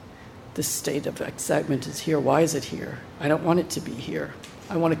excited. This state of excitement is here. Why is it here? I don't want it to be here.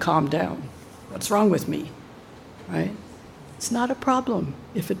 I want to calm down. What's wrong with me? Right? It's not a problem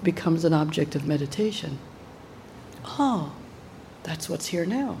if it becomes an object of meditation. Oh, that's what's here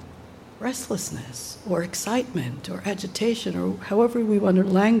now. Restlessness, or excitement, or agitation, or however we want to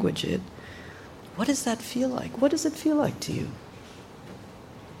language it. What does that feel like? What does it feel like to you?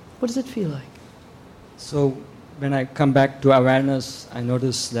 What does it feel like? So when I come back to awareness, I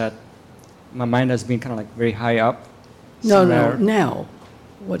notice that my mind has been kind of like very high up. No, somewhere. now.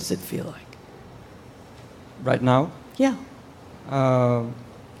 What does it feel like? Right now? Yeah. Uh,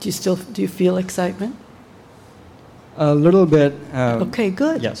 Do you feel excitement? a little bit. Okay,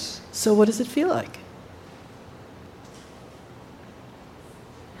 good. Yes. So what does it feel like?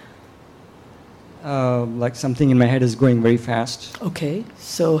 Like something in my head is going very fast. Okay,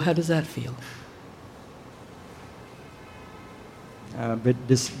 so how does that feel? A bit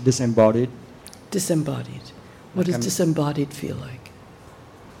disembodied. Disembodied. What does I'm- disembodied feel like?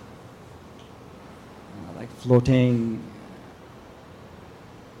 Like floating,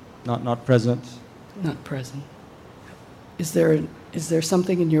 not present. Not present. Is there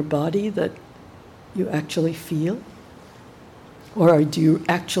something in your body that you actually feel? Or do you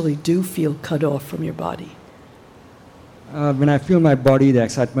actually feel cut off from your body? When I feel my body, the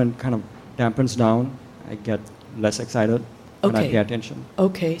excitement kind of dampens down. I get less excited when I Okay. pay attention.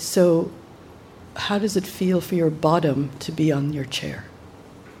 Okay, so how does it feel for your bottom to be on your chair?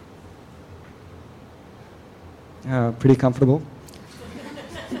 Pretty comfortable.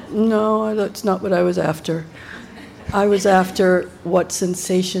 No, that's not what I was after. I was after what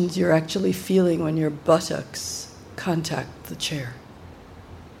sensations you're actually feeling when your buttocks contact the chair.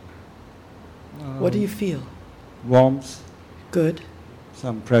 What do you feel? Warmth, Good.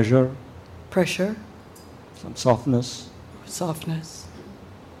 some pressure, Pressure, some softness, softness,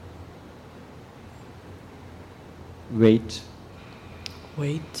 weight.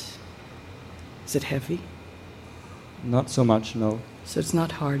 weight. Is it heavy? Not so much, no. So it's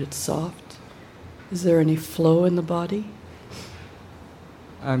not hard, it's soft. Is there any flow in the body?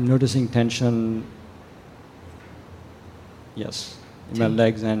 I'm noticing tension, yes, in my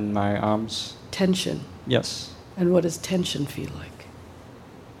legs and my arms. Tension. Yes, And what does tension feel like?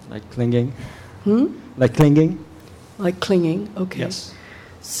 like clinging. Hmm? Like clinging? Like clinging, okay. Yes.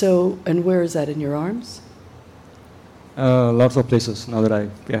 So, and where is that, in your arms? Lots of places now that I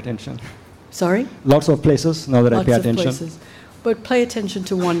pay attention. Sorry? Lots of places now that I pay Lots of attention. places. But pay attention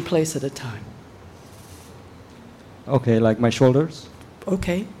to one place at a time. Okay, like my shoulders.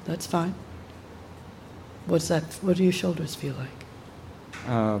 Okay, that's fine. What's that? What do your shoulders feel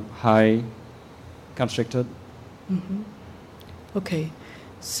like? High, constricted. Hmm. Okay,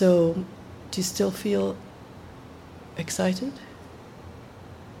 so do you still feel excited?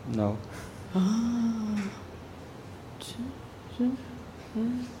 No. Ah.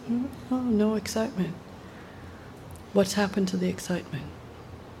 Oh, no excitement. What's happened to the excitement?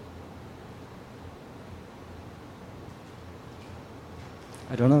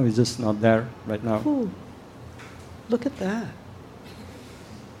 I don't know, it's just not there right now. Ooh, look at that.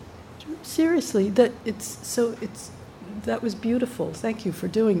 Seriously, that was beautiful. Thank you for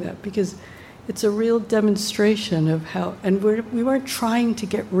doing that, because it's a real demonstration of how, and we weren't trying to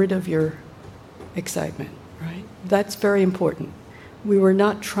get rid of your excitement, right? That's very important. We were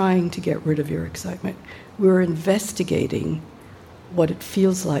not trying to get rid of your excitement. We were investigating what it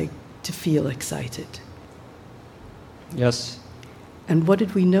feels like to feel excited. Yes. And what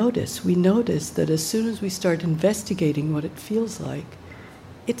did we notice? We noticed that as soon as we start investigating what it feels like,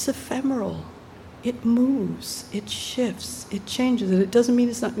 it's ephemeral. It moves, it shifts, it changes, and it doesn't mean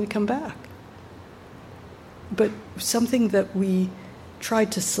it's not going to come back. But something that we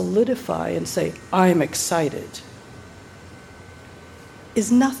tried to solidify and say, I'm excited,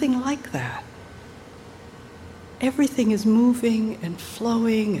 is nothing like that. Everything is moving and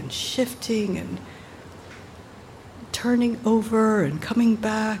flowing and shifting and turning over and coming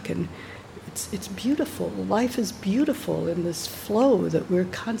back, and it's beautiful. Life is beautiful in this flow that we're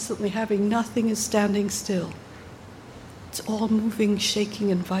constantly having. Nothing is standing still. It's all moving,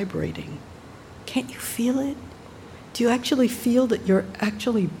 shaking, and vibrating. Can't you feel it? Do you actually feel that your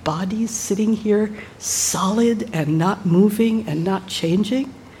actually body's sitting here solid and not moving and not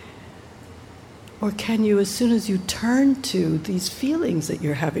changing? Or can you, as soon as you turn to these feelings that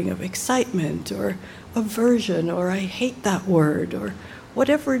you're having of excitement or aversion or I hate that word or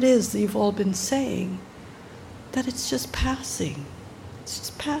whatever it is that you've all been saying, that it's just passing. It's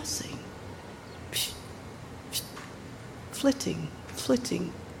just passing.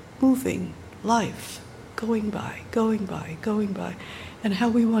 flitting, moving life, going by, going by, going by, and how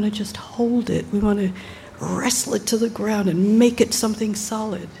we want to just hold it. We want to wrestle it to the ground and make it something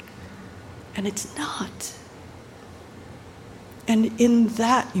solid. And it's not. And in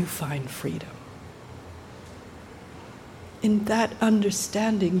that you find freedom. In that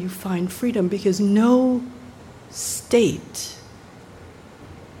understanding you find freedom, because no state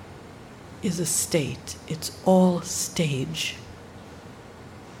is a state. It's all stage.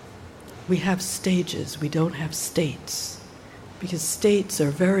 We have stages, we don't have states, because states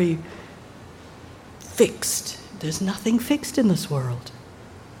are very fixed. There's nothing fixed in this world.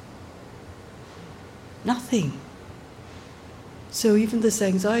 Nothing. So even this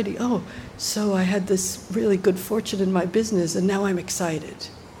anxiety, oh, so I had this really good fortune in my business and now I'm excited.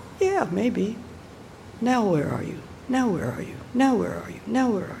 Yeah, maybe. Now where are you? Now where are you? Now where are you? Now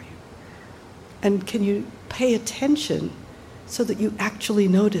where are you? And can you pay attention so that you actually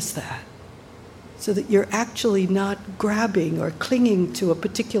notice that? So that you're actually not grabbing or clinging to a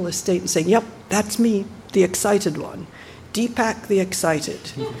particular state and saying, yep, that's me, the excited one. Deepak the excited.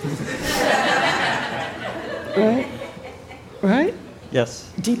 Right? Right?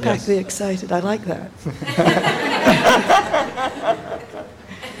 Yes. Deepak Yes. the excited. I like that.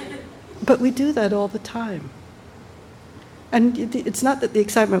 But we do that all the time. And it's not that the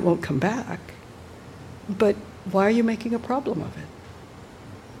excitement won't come back, but why are you making a problem of it?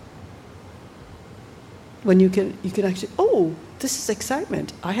 When you can actually, oh, this is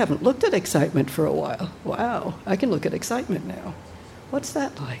excitement. I haven't looked at excitement for a while. Wow, I can look at excitement now. What's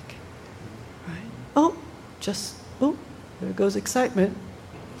that like? Right? Oh, there goes excitement.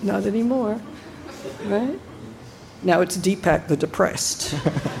 Not anymore. Right? Now it's Deepak the depressed.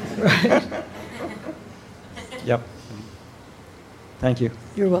 Right? Yep. Thank you.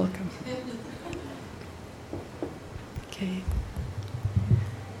 You're welcome. Okay.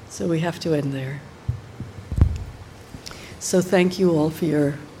 So we have to end there. So thank you all for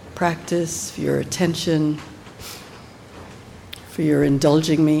your practice, for your attention, for your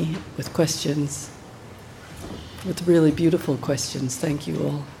indulging me with questions, with really beautiful questions. Thank you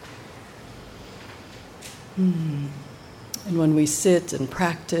all. And when we sit and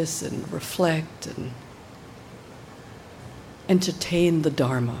practice and reflect and entertain the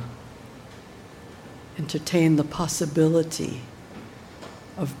Dharma, entertain the possibility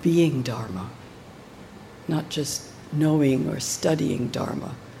of being Dharma, not just knowing or studying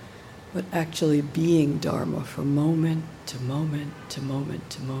Dharma, but actually being Dharma from moment to moment to moment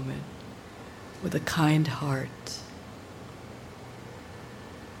to moment, with a kind heart.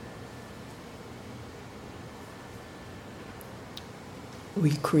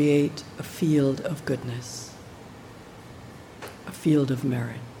 We create a field of goodness, a field of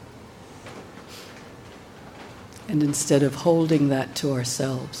merit. And instead of holding that to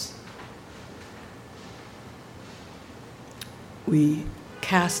ourselves, we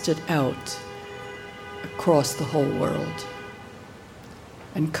cast it out across the whole world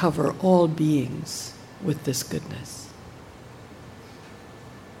and cover all beings with this goodness.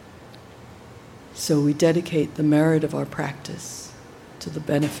 So we dedicate the merit of our practice to the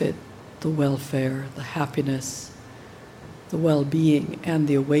benefit, the welfare, the happiness, the well-being, and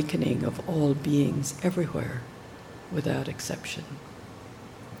the awakening of all beings everywhere, without exception.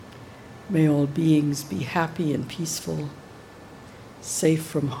 May all beings be happy and peaceful, safe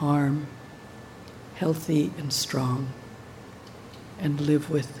from harm, healthy and strong, and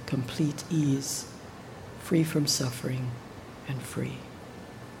live with complete ease, free from suffering and free.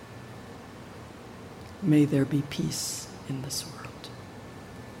 May there be peace in this world.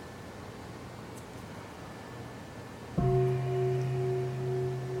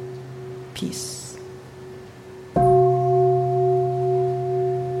 Peace.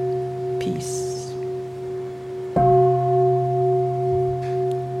 Peace.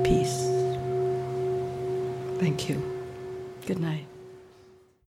 Peace. Thank you. Good night.